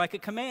sounds like a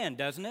command,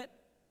 doesn't it?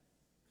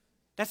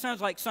 That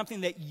sounds like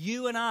something that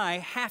you and I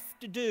have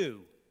to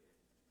do.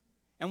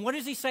 And what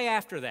does he say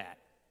after that?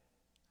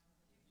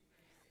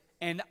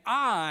 "And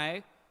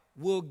I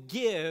will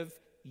give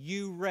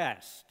you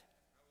rest."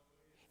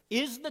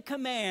 Is the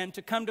command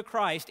to come to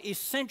Christ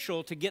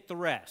essential to get the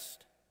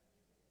rest?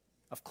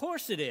 Of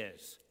course it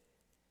is.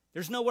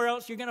 There's nowhere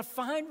else you're going to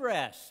find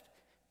rest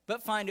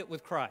but find it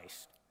with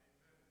Christ.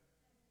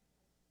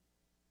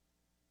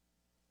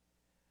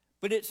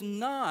 But it's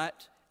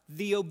not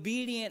the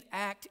obedient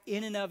act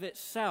in and of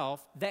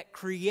itself that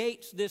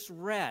creates this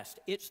rest.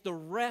 It's the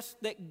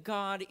rest that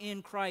God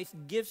in Christ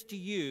gives to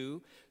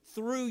you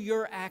through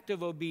your act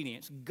of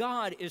obedience.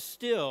 God is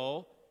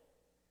still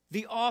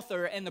the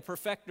author and the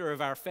perfecter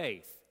of our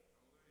faith.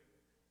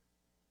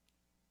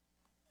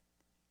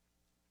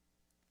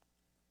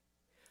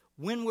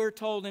 When we're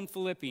told in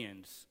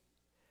Philippians,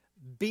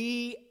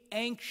 "Be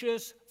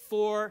anxious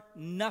for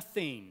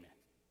nothing,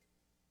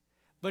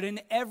 but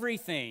in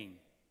everything,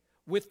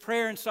 with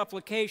prayer and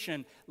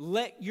supplication,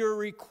 let your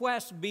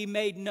requests be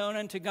made known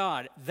unto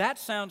God." That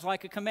sounds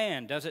like a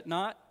command, does it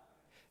not?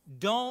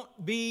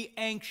 Don't be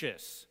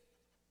anxious.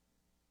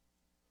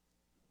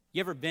 You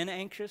ever been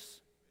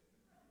anxious?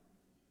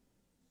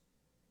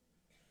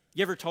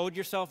 You ever told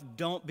yourself,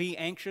 don't be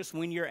anxious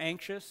when you're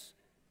anxious?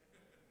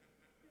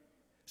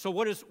 So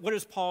what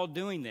is Paul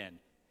doing then?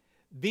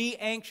 Be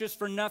anxious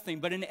for nothing,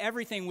 but in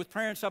everything with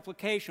prayer and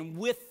supplication,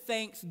 with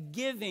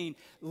thanksgiving,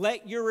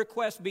 let your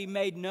requests be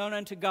made known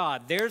unto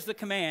God. There's the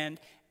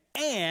command.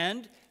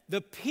 And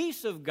the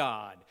peace of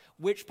God,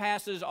 which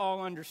passes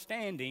all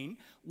understanding,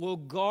 will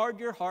guard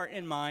your heart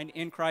and mind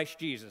in Christ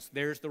Jesus.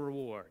 There's the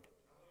reward.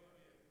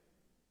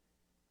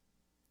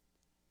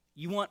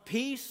 You want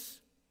peace?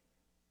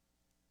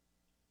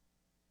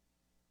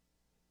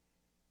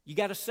 You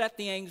got to set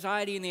the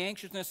anxiety and the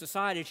anxiousness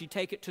aside as you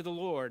take it to the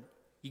Lord.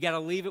 You got to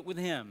leave it with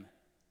Him.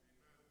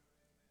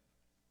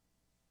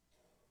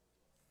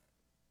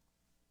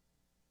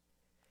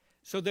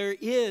 So there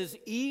is,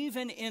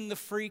 even in the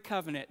free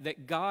covenant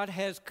that God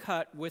has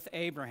cut with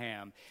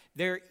Abraham,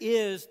 there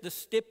is the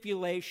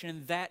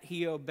stipulation that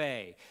he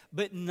obey,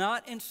 but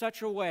not in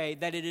such a way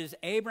that it is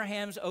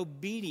Abraham's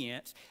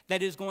obedience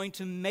that is going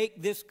to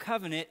make this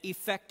covenant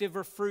effective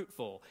or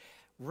fruitful.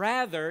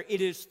 Rather,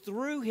 it is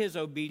through his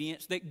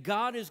obedience that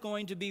God is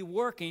going to be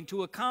working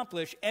to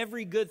accomplish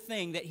every good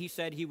thing that he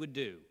said he would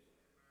do.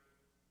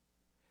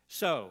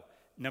 So,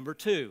 number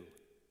 2,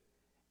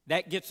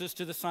 that gets us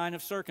to the sign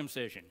of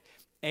circumcision.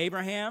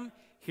 Abraham,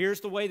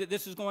 here's the way that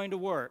this is going to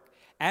work.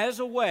 As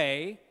a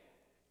way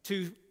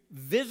to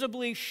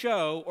visibly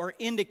show or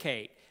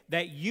indicate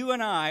that you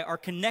and I are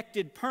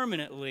connected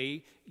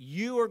permanently,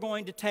 you are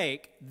going to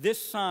take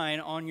this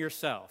sign on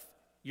yourself.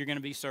 You're going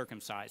to be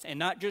circumcised. And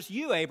not just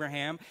you,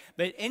 Abraham,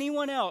 but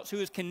anyone else who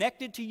is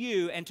connected to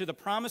you and to the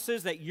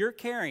promises that you're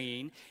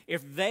carrying,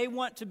 if they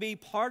want to be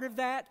part of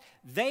that,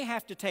 they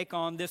have to take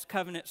on this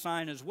covenant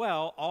sign as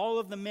well. All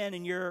of the men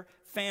in your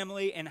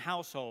family and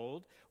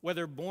household,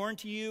 whether born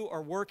to you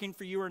or working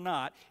for you or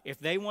not, if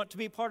they want to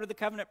be part of the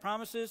covenant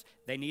promises,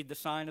 they need the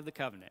sign of the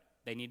covenant.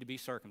 They need to be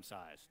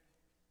circumcised.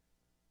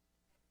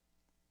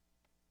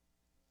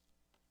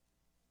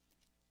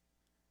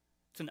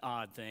 It's an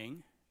odd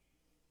thing.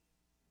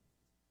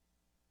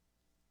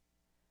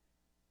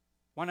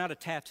 Why not a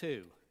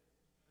tattoo?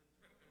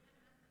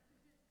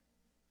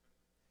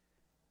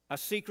 A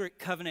secret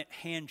covenant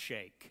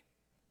handshake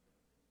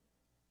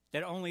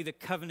that only the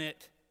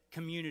covenant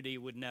community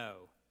would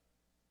know.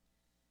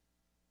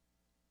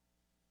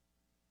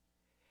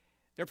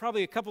 There are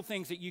probably a couple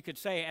things that you could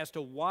say as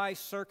to why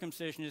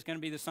circumcision is going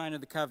to be the sign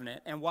of the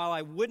covenant. And while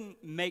I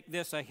wouldn't make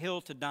this a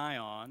hill to die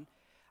on,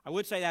 I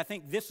would say that I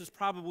think this is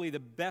probably the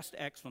best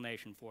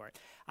explanation for it.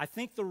 I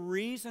think the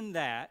reason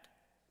that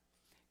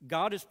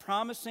God is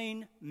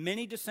promising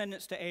many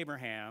descendants to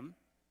Abraham,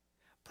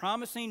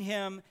 promising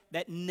him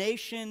that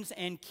nations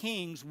and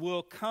kings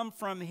will come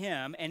from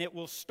him, and it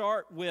will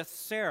start with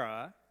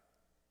Sarah,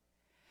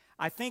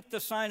 I think the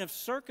sign of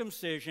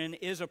circumcision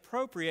is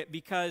appropriate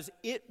because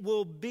it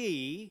will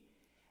be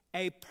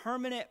a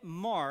permanent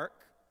mark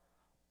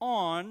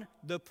on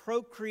the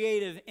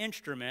procreative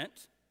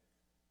instrument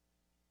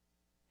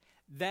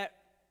that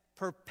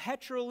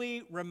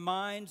perpetually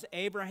reminds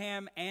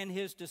Abraham and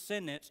his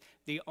descendants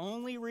the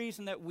only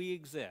reason that we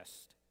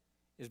exist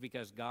is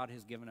because God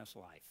has given us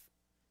life.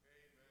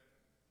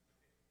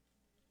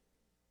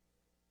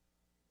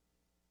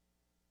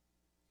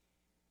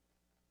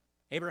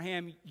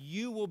 Abraham,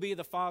 you will be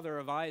the father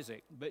of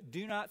Isaac, but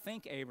do not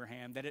think,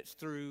 Abraham, that it's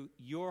through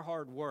your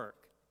hard work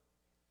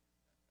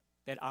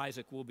that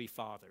Isaac will be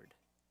fathered.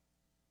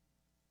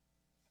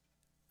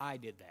 I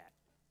did that.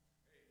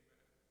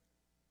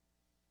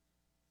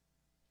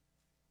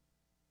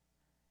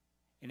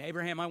 And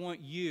Abraham, I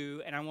want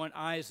you and I want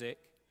Isaac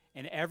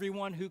and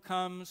everyone who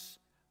comes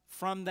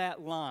from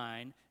that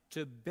line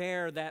to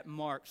bear that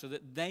mark so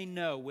that they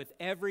know with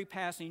every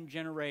passing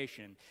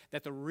generation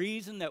that the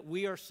reason that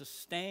we are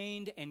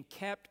sustained and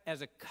kept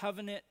as a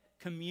covenant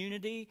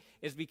community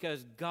is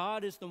because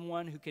God is the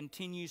one who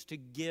continues to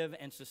give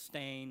and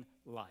sustain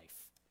life.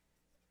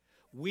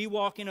 We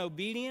walk in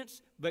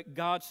obedience, but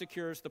God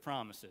secures the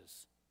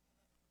promises.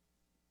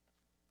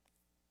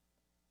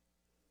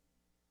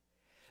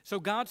 So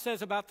God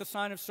says about the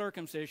sign of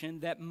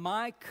circumcision that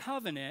my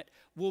covenant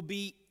will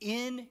be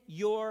in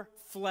your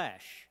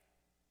flesh.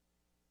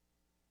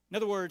 In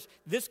other words,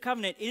 this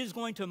covenant is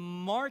going to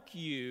mark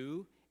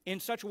you in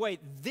such a way,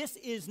 this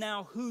is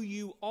now who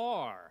you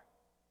are.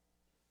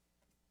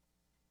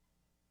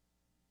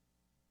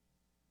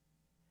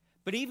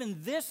 But even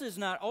this is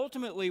not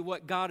ultimately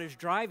what God is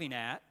driving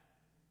at.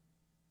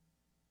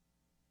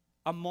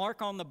 A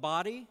mark on the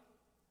body.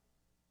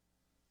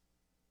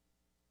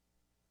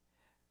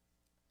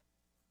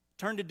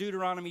 Turn to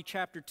Deuteronomy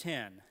chapter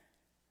 10.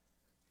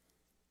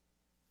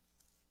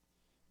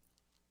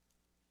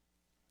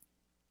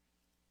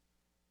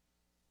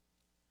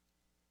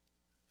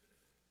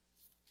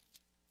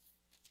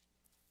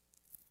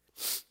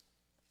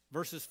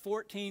 Verses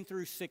 14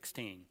 through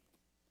 16.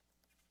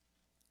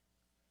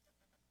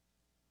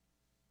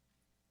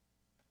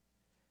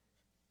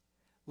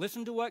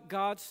 Listen to what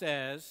God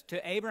says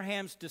to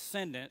Abraham's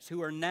descendants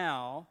who are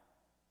now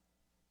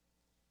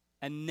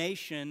a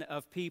nation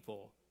of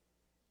people.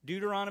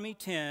 Deuteronomy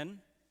 10,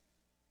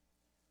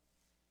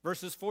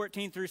 verses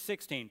 14 through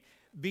 16.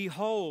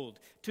 Behold,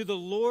 to the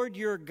Lord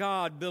your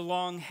God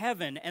belong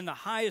heaven and the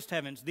highest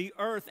heavens, the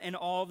earth and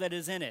all that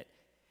is in it.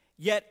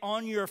 Yet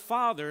on your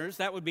fathers,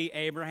 that would be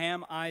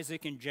Abraham,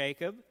 Isaac, and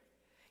Jacob,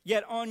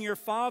 yet on your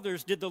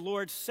fathers did the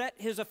Lord set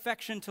his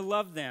affection to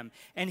love them,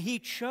 and he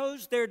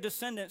chose their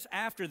descendants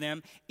after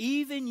them,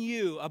 even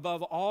you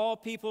above all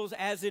peoples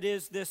as it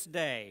is this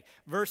day.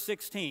 Verse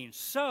 16,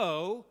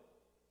 so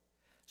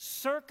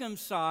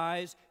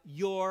circumcise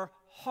your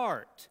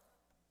heart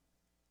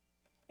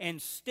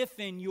and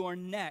stiffen your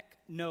neck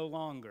no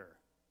longer.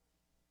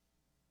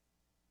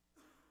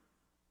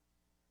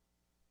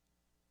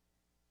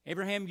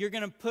 Abraham, you're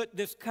going to put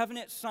this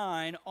covenant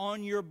sign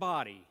on your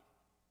body.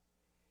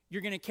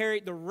 You're going to carry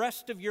it the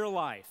rest of your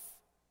life.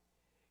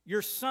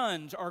 Your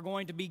sons are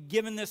going to be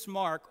given this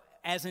mark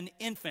as an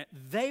infant.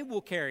 They will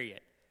carry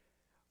it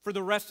for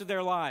the rest of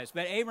their lives.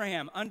 But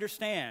Abraham,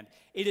 understand,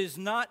 it is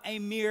not a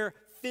mere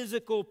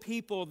physical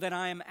people that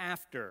I am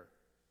after.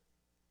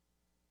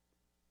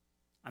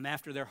 I'm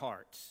after their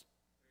hearts.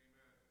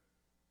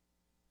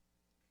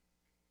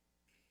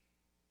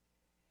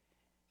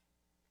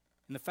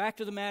 And the fact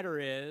of the matter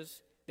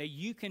is that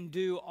you can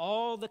do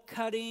all the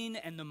cutting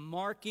and the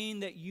marking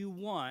that you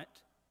want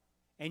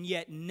and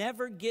yet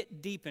never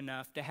get deep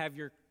enough to have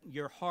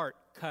your heart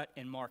cut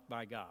and marked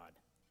by God.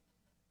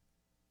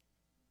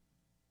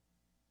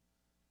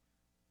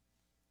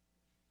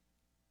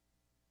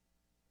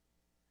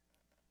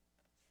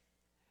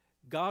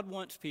 God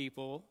wants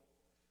people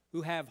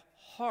who have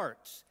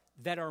hearts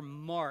that are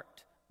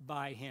marked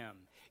by Him.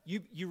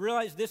 You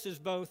realize this is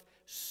both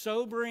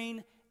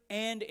sobering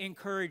and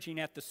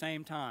encouraging at the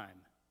same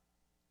time.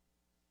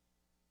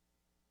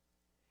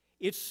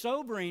 It's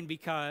sobering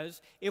because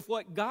if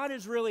what God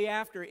is really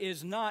after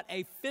is not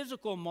a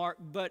physical mark,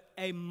 but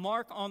a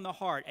mark on the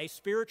heart, a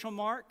spiritual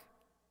mark,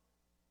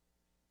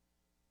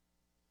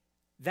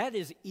 that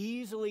is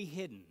easily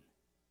hidden.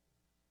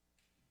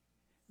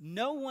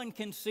 No one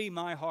can see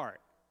my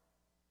heart.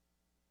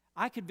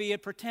 I could be a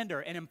pretender,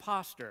 an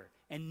imposter,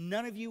 and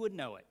none of you would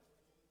know it.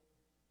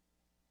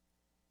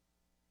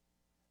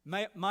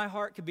 My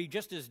heart could be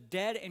just as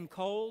dead and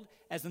cold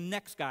as the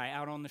next guy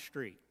out on the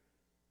street.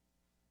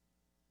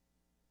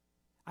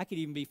 I could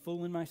even be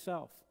fooling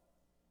myself.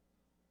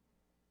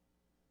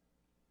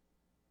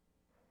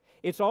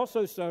 It's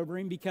also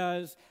sobering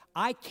because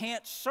I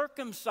can't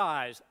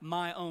circumcise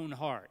my own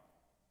heart.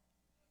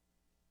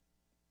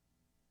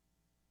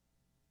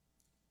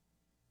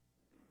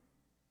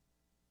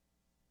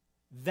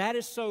 That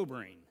is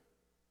sobering.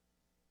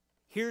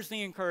 Here's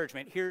the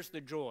encouragement. Here's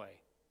the joy.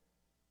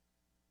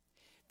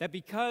 That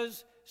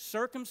because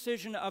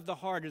circumcision of the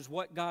heart is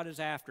what God is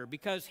after,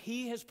 because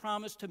He has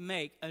promised to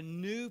make a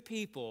new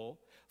people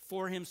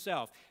for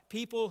Himself,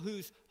 people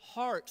whose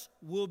hearts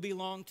will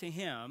belong to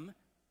Him,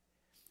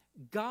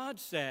 God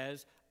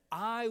says,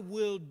 I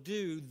will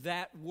do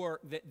that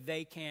work that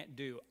they can't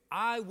do.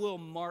 I will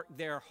mark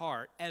their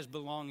heart as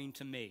belonging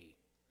to me.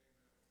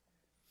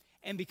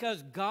 And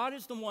because God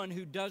is the one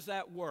who does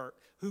that work,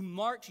 who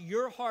marks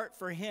your heart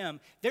for Him,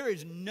 there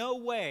is no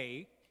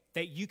way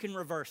that you can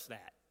reverse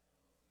that.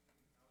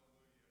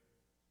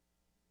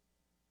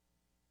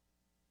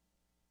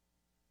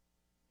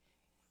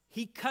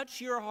 He cuts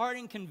your heart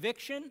in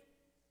conviction.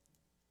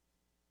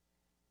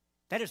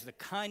 That is the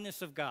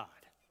kindness of God.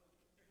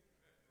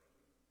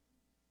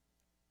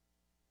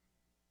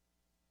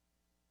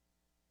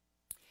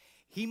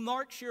 He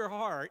marks your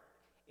heart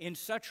in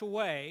such a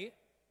way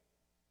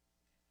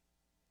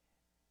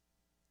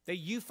that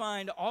you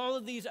find all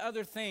of these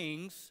other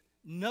things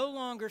no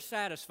longer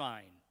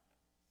satisfying.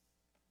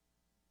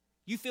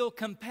 You feel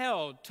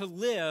compelled to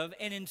live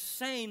an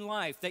insane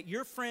life that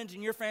your friends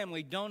and your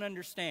family don't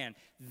understand.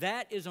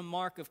 That is a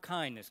mark of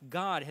kindness.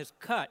 God has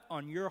cut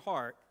on your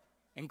heart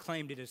and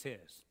claimed it as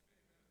His.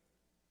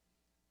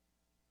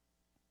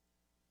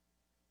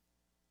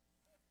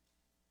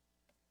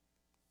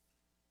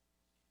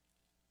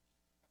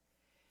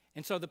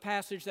 And so the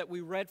passage that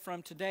we read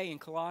from today in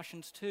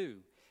Colossians 2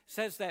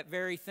 says that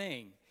very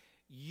thing.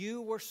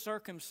 You were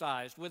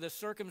circumcised with a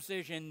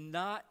circumcision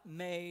not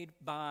made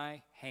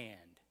by hand.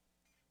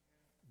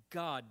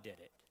 God did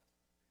it.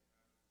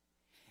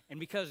 And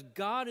because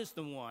God is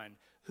the one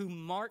who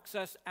marks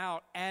us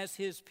out as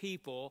His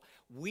people,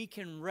 we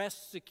can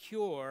rest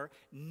secure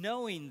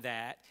knowing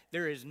that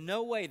there is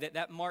no way that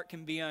that mark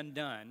can be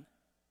undone.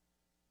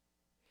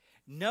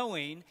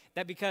 Knowing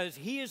that because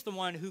He is the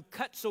one who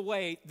cuts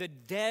away the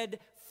dead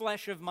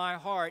flesh of my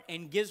heart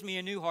and gives me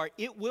a new heart,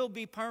 it will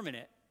be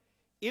permanent.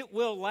 It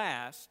will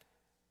last.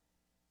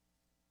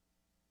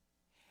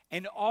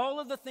 And all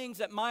of the things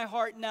that my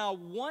heart now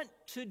want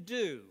to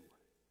do,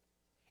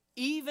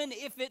 even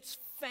if it's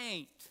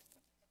faint,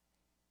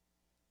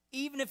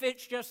 even if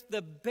it's just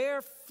the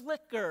bare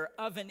flicker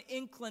of an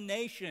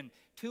inclination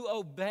to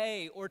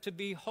obey or to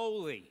be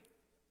holy,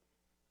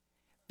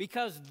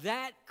 because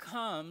that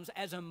comes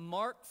as a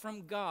mark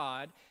from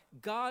God,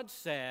 God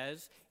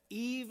says,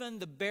 even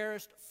the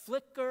barest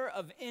flicker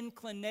of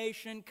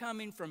inclination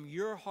coming from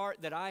your heart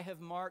that I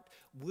have marked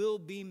will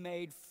be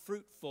made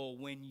fruitful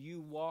when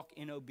you walk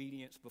in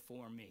obedience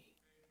before me.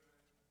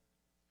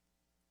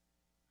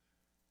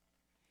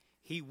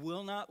 He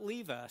will not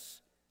leave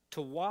us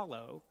to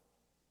wallow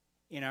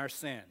in our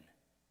sin.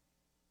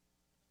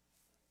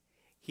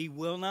 He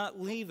will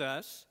not leave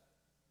us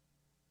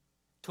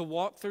to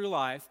walk through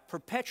life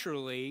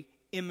perpetually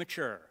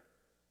immature.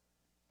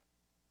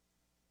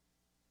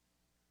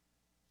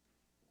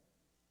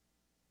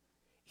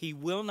 He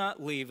will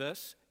not leave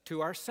us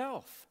to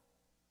ourselves.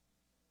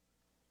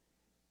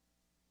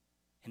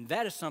 And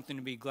that is something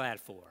to be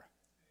glad for.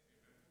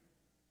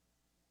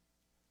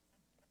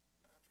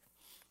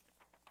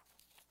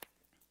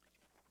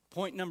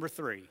 Point number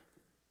 3,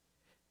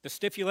 the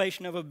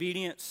stipulation of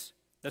obedience,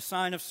 the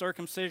sign of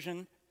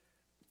circumcision,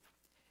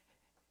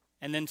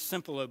 and then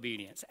simple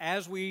obedience.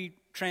 As we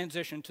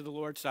transition to the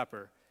Lord's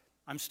Supper,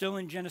 I'm still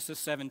in Genesis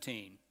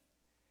 17.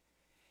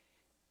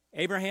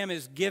 Abraham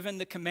is given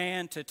the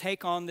command to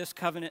take on this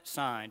covenant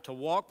sign, to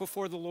walk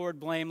before the Lord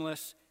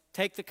blameless,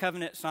 take the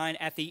covenant sign.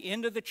 At the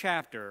end of the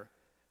chapter,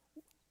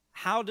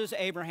 how does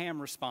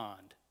Abraham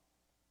respond?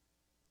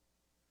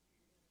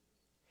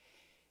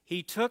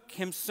 He took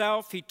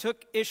himself, he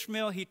took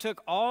Ishmael, he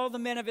took all the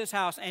men of his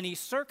house, and he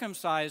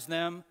circumcised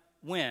them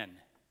when?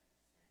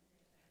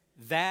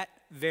 That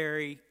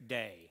very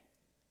day.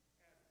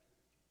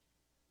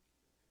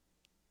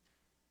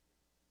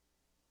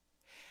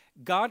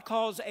 God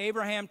calls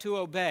Abraham to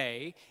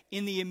obey.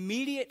 In the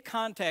immediate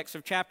context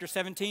of chapter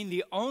 17,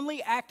 the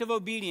only act of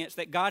obedience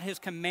that God has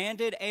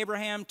commanded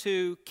Abraham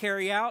to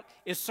carry out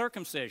is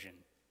circumcision.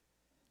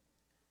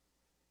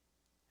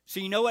 So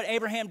you know what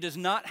Abraham does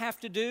not have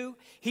to do?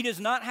 He does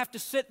not have to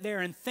sit there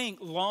and think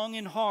long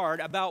and hard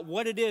about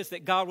what it is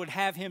that God would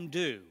have him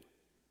do.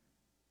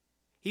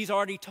 He's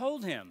already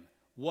told him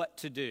what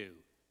to do.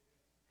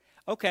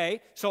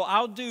 Okay, so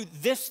I'll do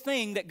this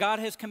thing that God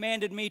has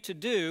commanded me to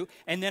do,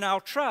 and then I'll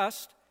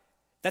trust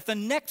that the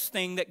next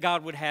thing that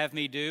God would have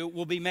me do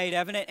will be made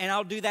evident, and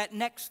I'll do that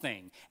next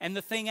thing, and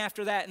the thing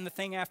after that, and the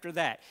thing after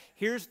that.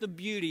 Here's the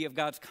beauty of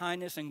God's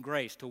kindness and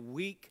grace to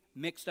weak,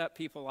 mixed up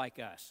people like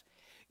us.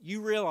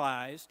 You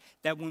realize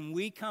that when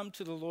we come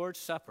to the Lord's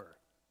Supper,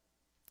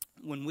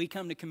 when we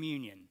come to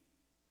communion,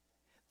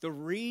 the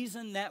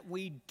reason that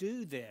we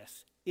do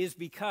this is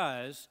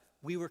because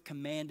we were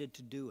commanded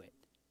to do it.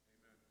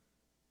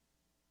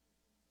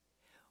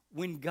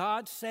 When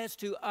God says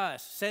to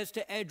us, says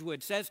to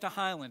Edgewood, says to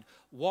Highland,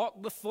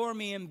 walk before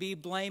me and be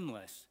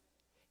blameless,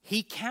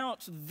 he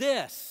counts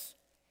this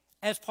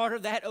as part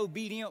of that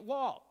obedient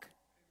walk.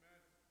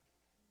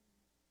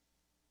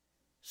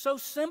 So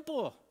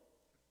simple.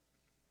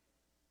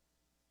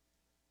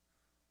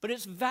 But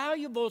it's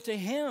valuable to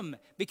him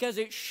because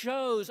it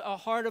shows a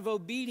heart of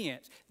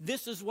obedience.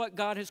 This is what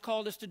God has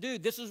called us to do.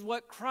 This is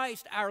what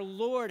Christ, our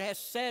Lord, has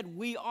said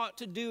we ought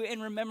to do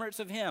in remembrance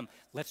of him.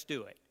 Let's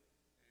do it.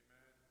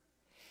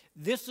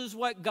 This is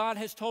what God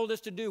has told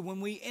us to do.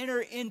 When we enter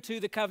into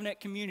the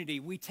covenant community,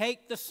 we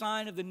take the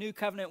sign of the new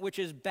covenant, which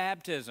is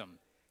baptism.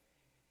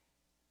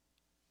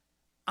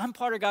 I'm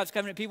part of God's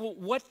covenant people.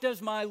 What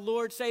does my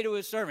Lord say to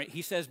his servant?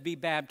 He says, be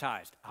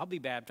baptized. I'll be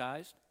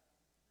baptized.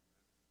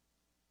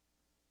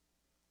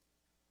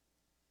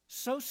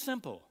 So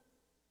simple.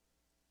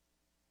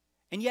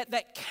 And yet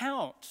that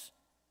counts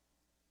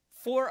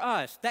for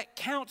us. That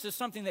counts as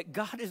something that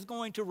God is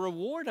going to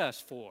reward us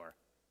for.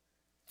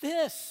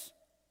 This.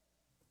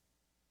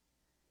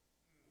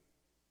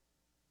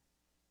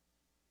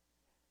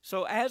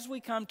 So as we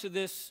come to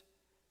this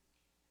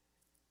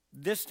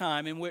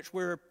time in which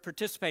we're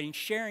participating,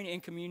 sharing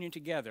in communion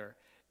together,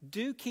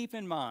 do keep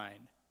in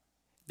mind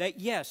that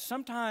yes,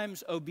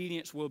 sometimes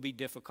obedience will be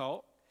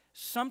difficult.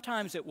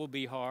 Sometimes it will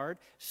be hard.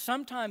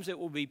 Sometimes it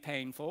will be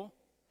painful.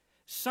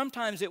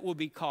 Sometimes it will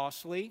be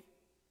costly.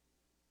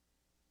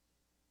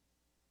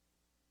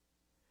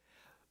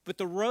 But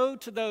the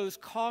road to those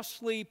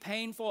costly,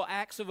 painful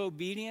acts of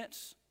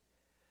obedience,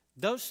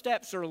 those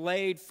steps are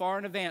laid far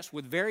in advance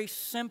with very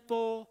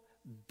simple,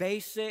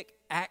 basic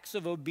acts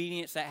of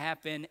obedience that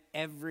happen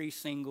every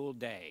single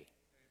day.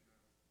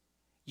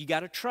 You got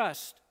to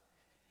trust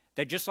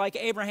that just like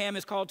Abraham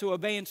is called to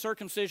obey in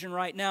circumcision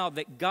right now,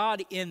 that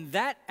God in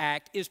that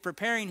act is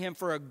preparing him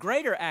for a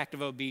greater act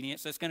of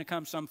obedience that's going to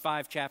come some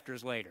 5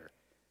 chapters later.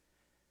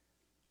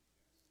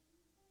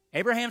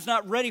 Abraham's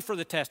not ready for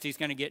the test he's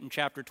going to get in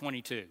chapter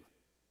 22.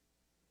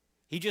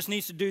 He just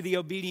needs to do the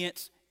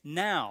obedience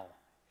now.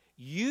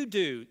 You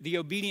do the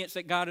obedience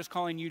that God is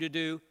calling you to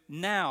do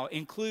now,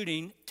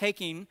 including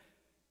taking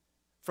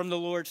from the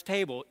Lord's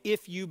table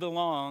if you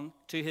belong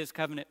to his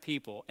covenant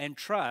people, and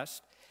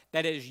trust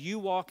that as you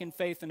walk in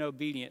faith and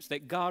obedience,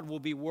 that God will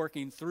be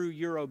working through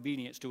your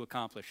obedience to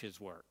accomplish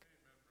his work.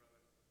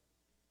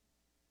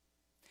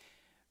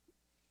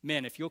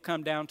 Men, if you'll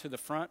come down to the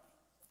front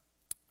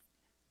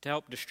to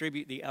help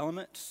distribute the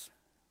elements.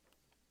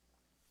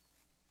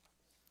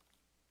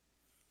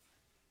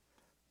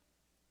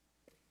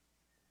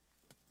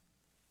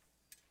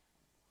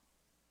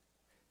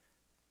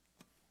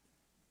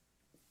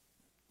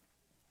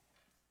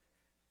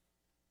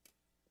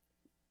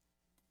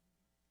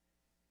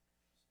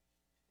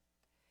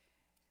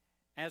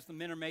 As the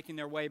men are making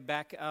their way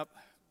back up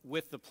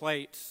with the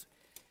plates,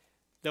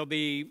 they'll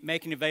be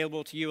making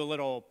available to you a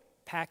little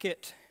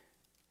packet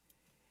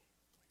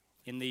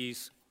in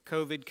these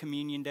COVID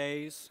communion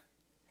days.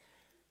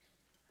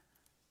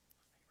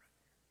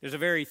 There's a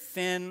very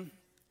thin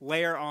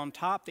layer on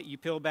top that you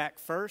peel back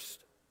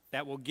first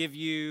that will give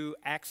you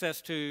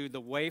access to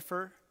the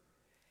wafer.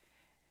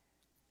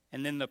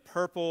 And then the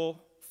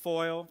purple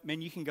foil,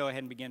 men, you can go ahead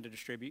and begin to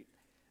distribute.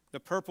 The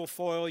purple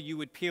foil you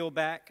would peel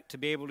back to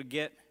be able to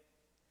get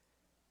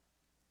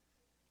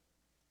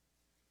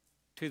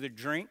to the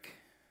drink.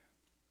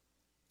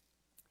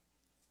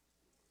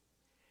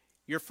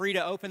 You're free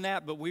to open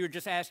that, but we would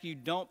just ask you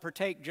don't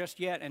partake just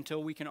yet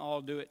until we can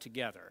all do it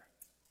together.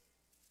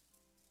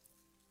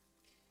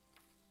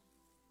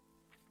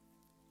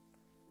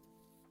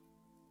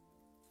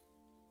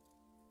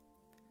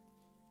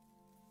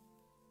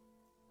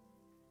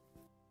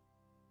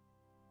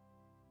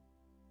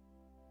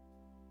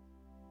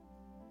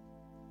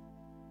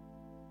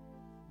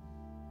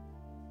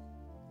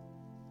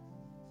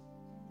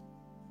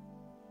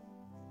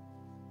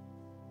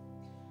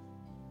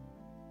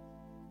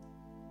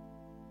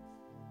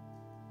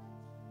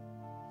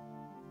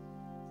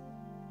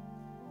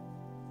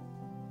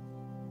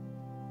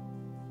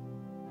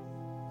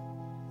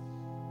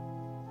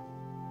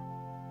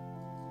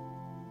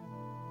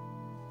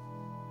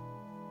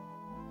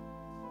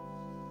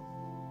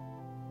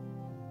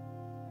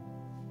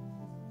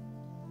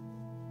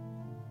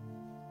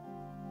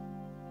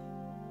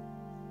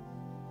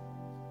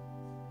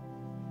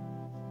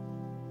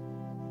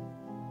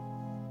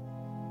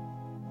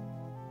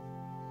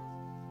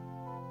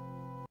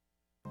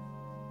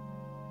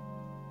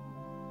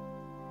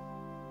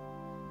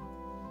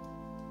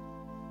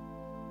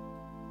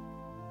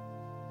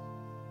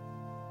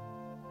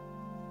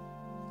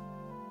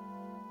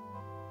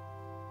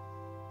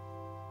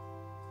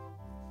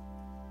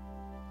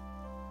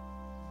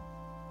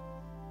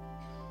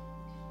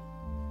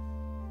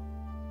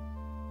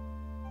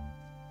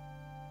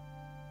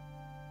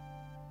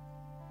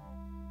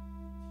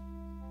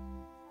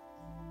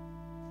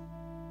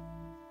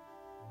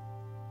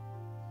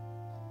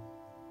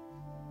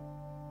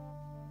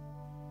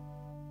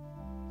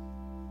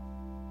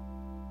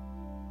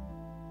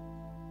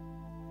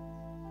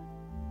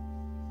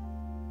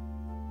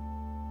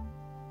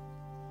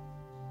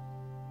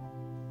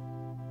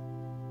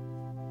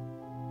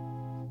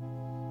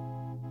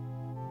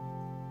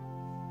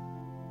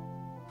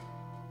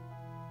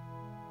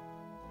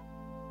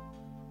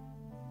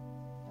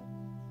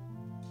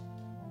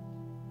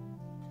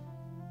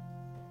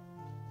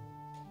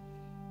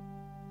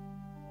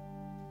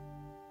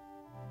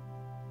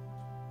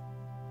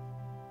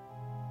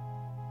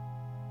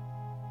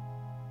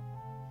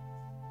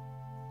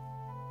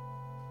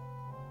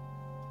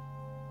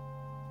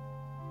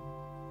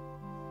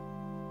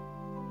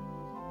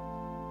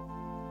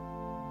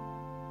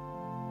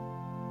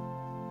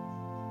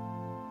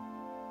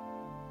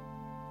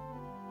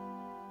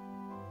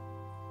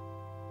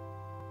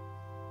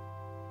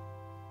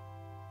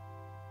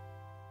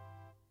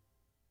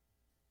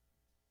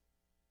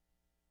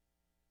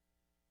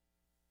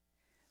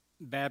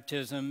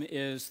 Baptism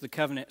is the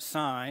covenant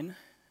sign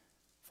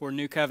for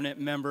new covenant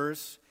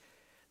members.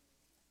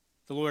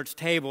 The Lord's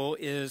table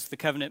is the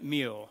covenant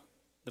meal,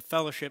 the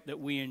fellowship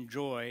that we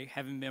enjoy,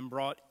 having been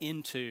brought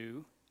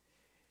into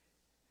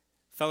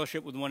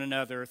fellowship with one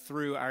another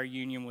through our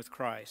union with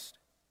Christ.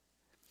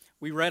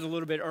 We read a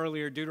little bit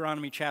earlier,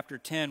 Deuteronomy chapter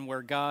 10,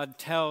 where God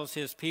tells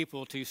his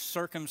people to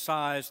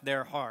circumcise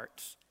their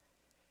hearts.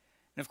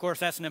 And of course,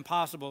 that's an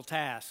impossible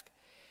task.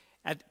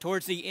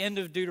 Towards the end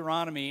of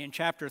Deuteronomy in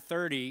chapter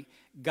 30,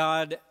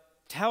 God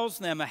tells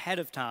them ahead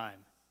of time,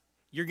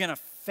 you're going to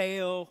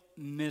fail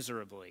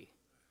miserably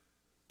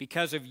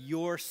because of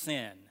your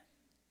sin.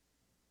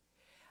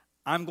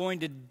 I'm going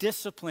to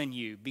discipline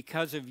you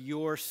because of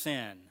your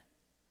sin.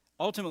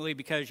 Ultimately,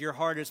 because your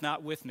heart is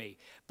not with me.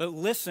 But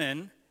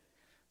listen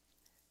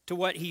to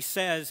what he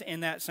says in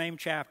that same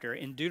chapter.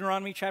 In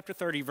Deuteronomy chapter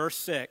 30, verse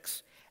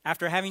 6,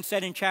 after having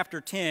said in chapter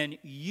 10,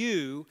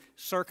 you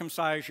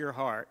circumcise your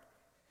heart,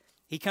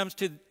 he comes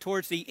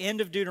towards the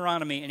end of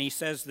Deuteronomy and he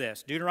says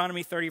this,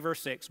 Deuteronomy 30,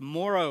 verse 6,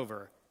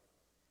 moreover,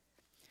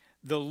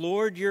 the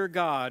Lord your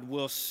God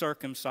will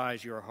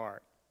circumcise your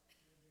heart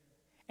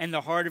and the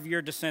heart of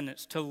your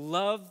descendants to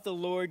love the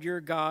Lord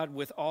your God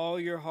with all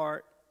your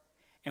heart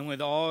and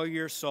with all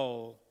your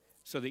soul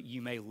so that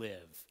you may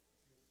live.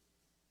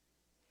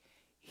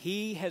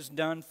 He has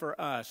done for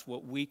us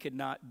what we could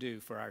not do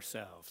for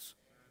ourselves.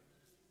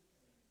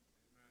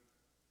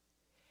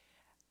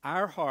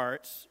 Our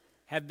hearts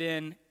have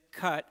been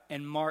cut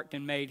and marked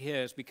and made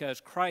his because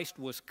Christ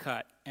was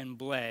cut and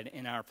bled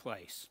in our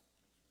place.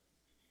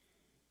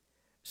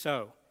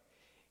 So,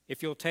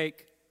 if you'll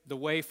take the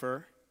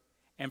wafer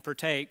and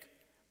partake,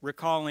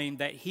 recalling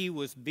that he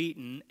was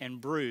beaten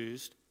and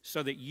bruised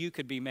so that you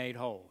could be made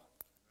whole.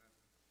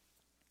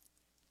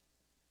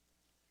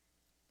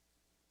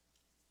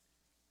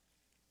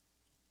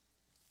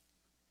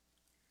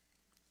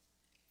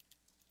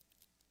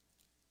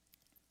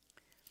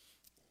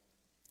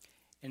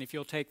 And if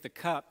you'll take the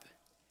cup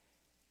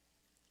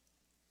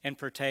and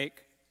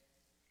partake,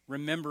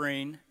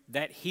 remembering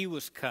that he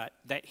was cut,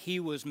 that he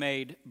was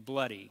made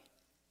bloody,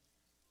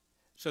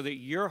 so that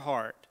your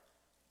heart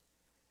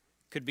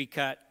could be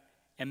cut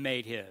and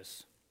made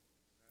his.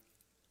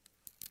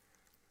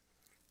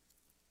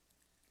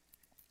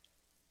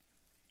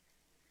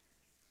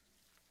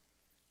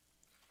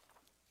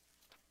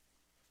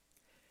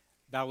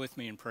 Bow with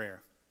me in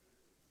prayer.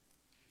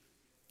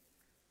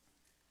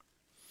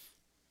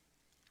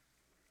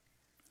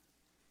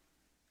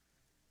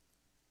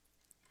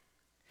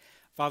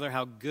 Father,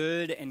 how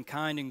good and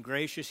kind and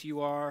gracious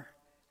you are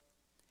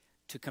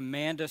to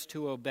command us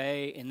to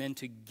obey and then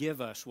to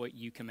give us what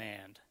you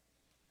command.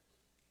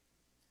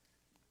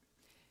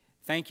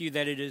 Thank you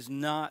that it is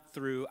not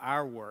through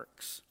our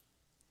works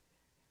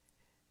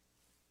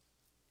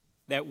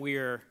that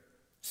we're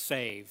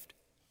saved.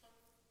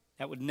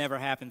 That would never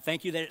happen.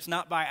 Thank you that it's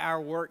not by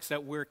our works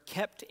that we're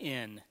kept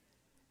in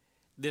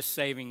this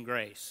saving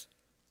grace.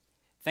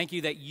 Thank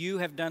you that you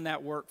have done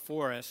that work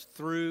for us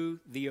through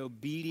the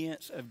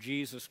obedience of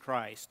Jesus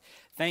Christ.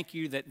 Thank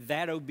you that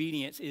that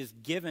obedience is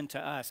given to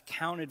us,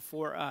 counted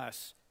for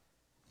us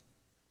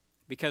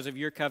because of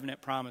your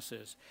covenant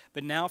promises.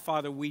 But now,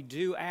 Father, we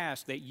do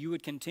ask that you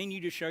would continue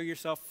to show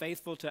yourself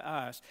faithful to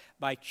us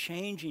by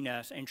changing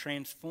us and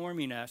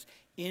transforming us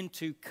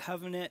into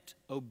covenant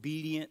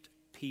obedient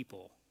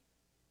people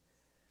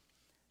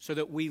so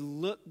that we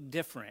look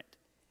different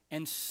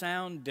and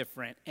sound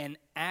different and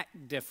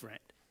act different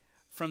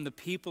from the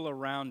people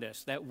around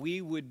us, that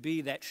we would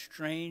be that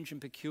strange and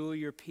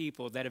peculiar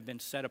people that have been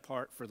set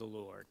apart for the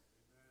Lord.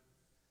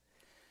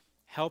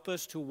 Help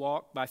us to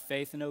walk by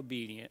faith and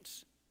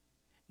obedience,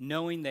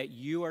 knowing that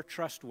you are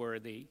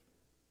trustworthy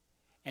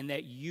and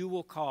that you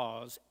will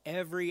cause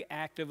every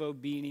act of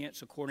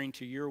obedience according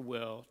to your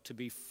will to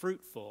be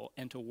fruitful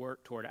and to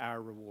work toward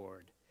our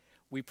reward.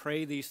 We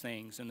pray these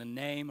things in the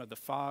name of the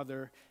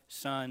Father,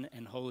 Son,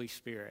 and Holy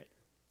Spirit.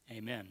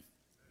 Amen.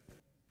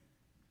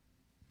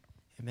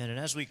 Amen. And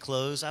as we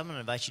close, I'm going to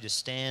invite you to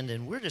stand,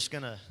 and we're just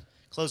going to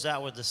close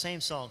out with the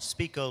same song,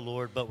 Speak, O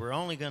Lord, but we're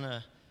only going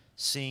to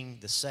sing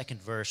the second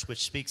verse,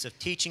 which speaks of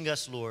teaching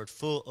us, Lord,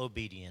 full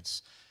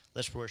obedience.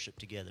 Let's worship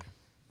together.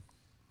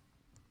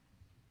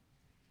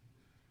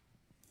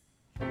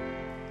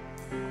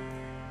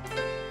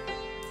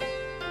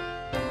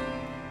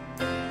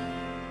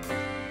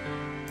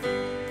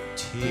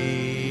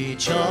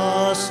 Teach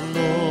us,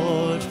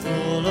 Lord,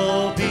 full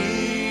obedience,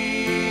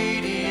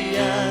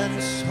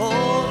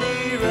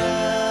 holy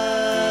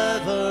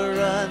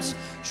reverence,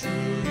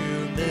 true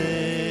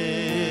humility.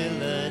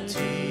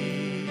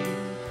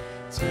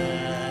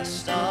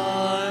 Test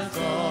our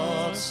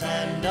thoughts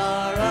and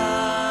our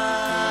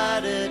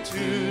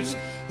attitudes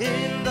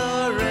in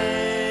the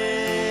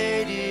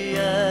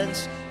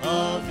radiance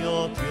of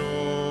your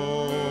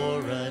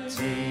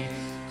purity.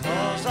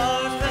 Cause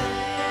our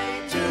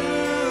faith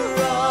to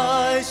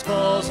rise,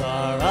 cause our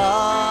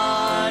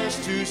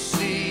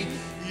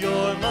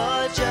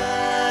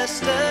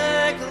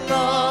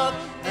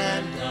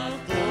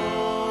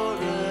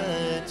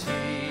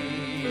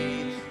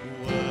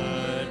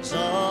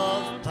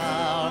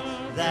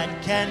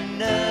and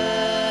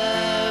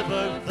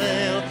never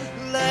fail.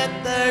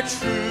 Let their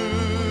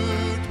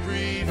truth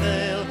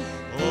prevail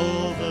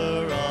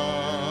over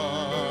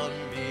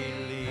unbelief.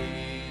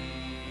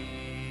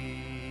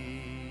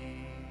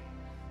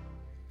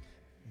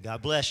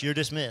 God bless. You're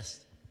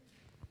dismissed.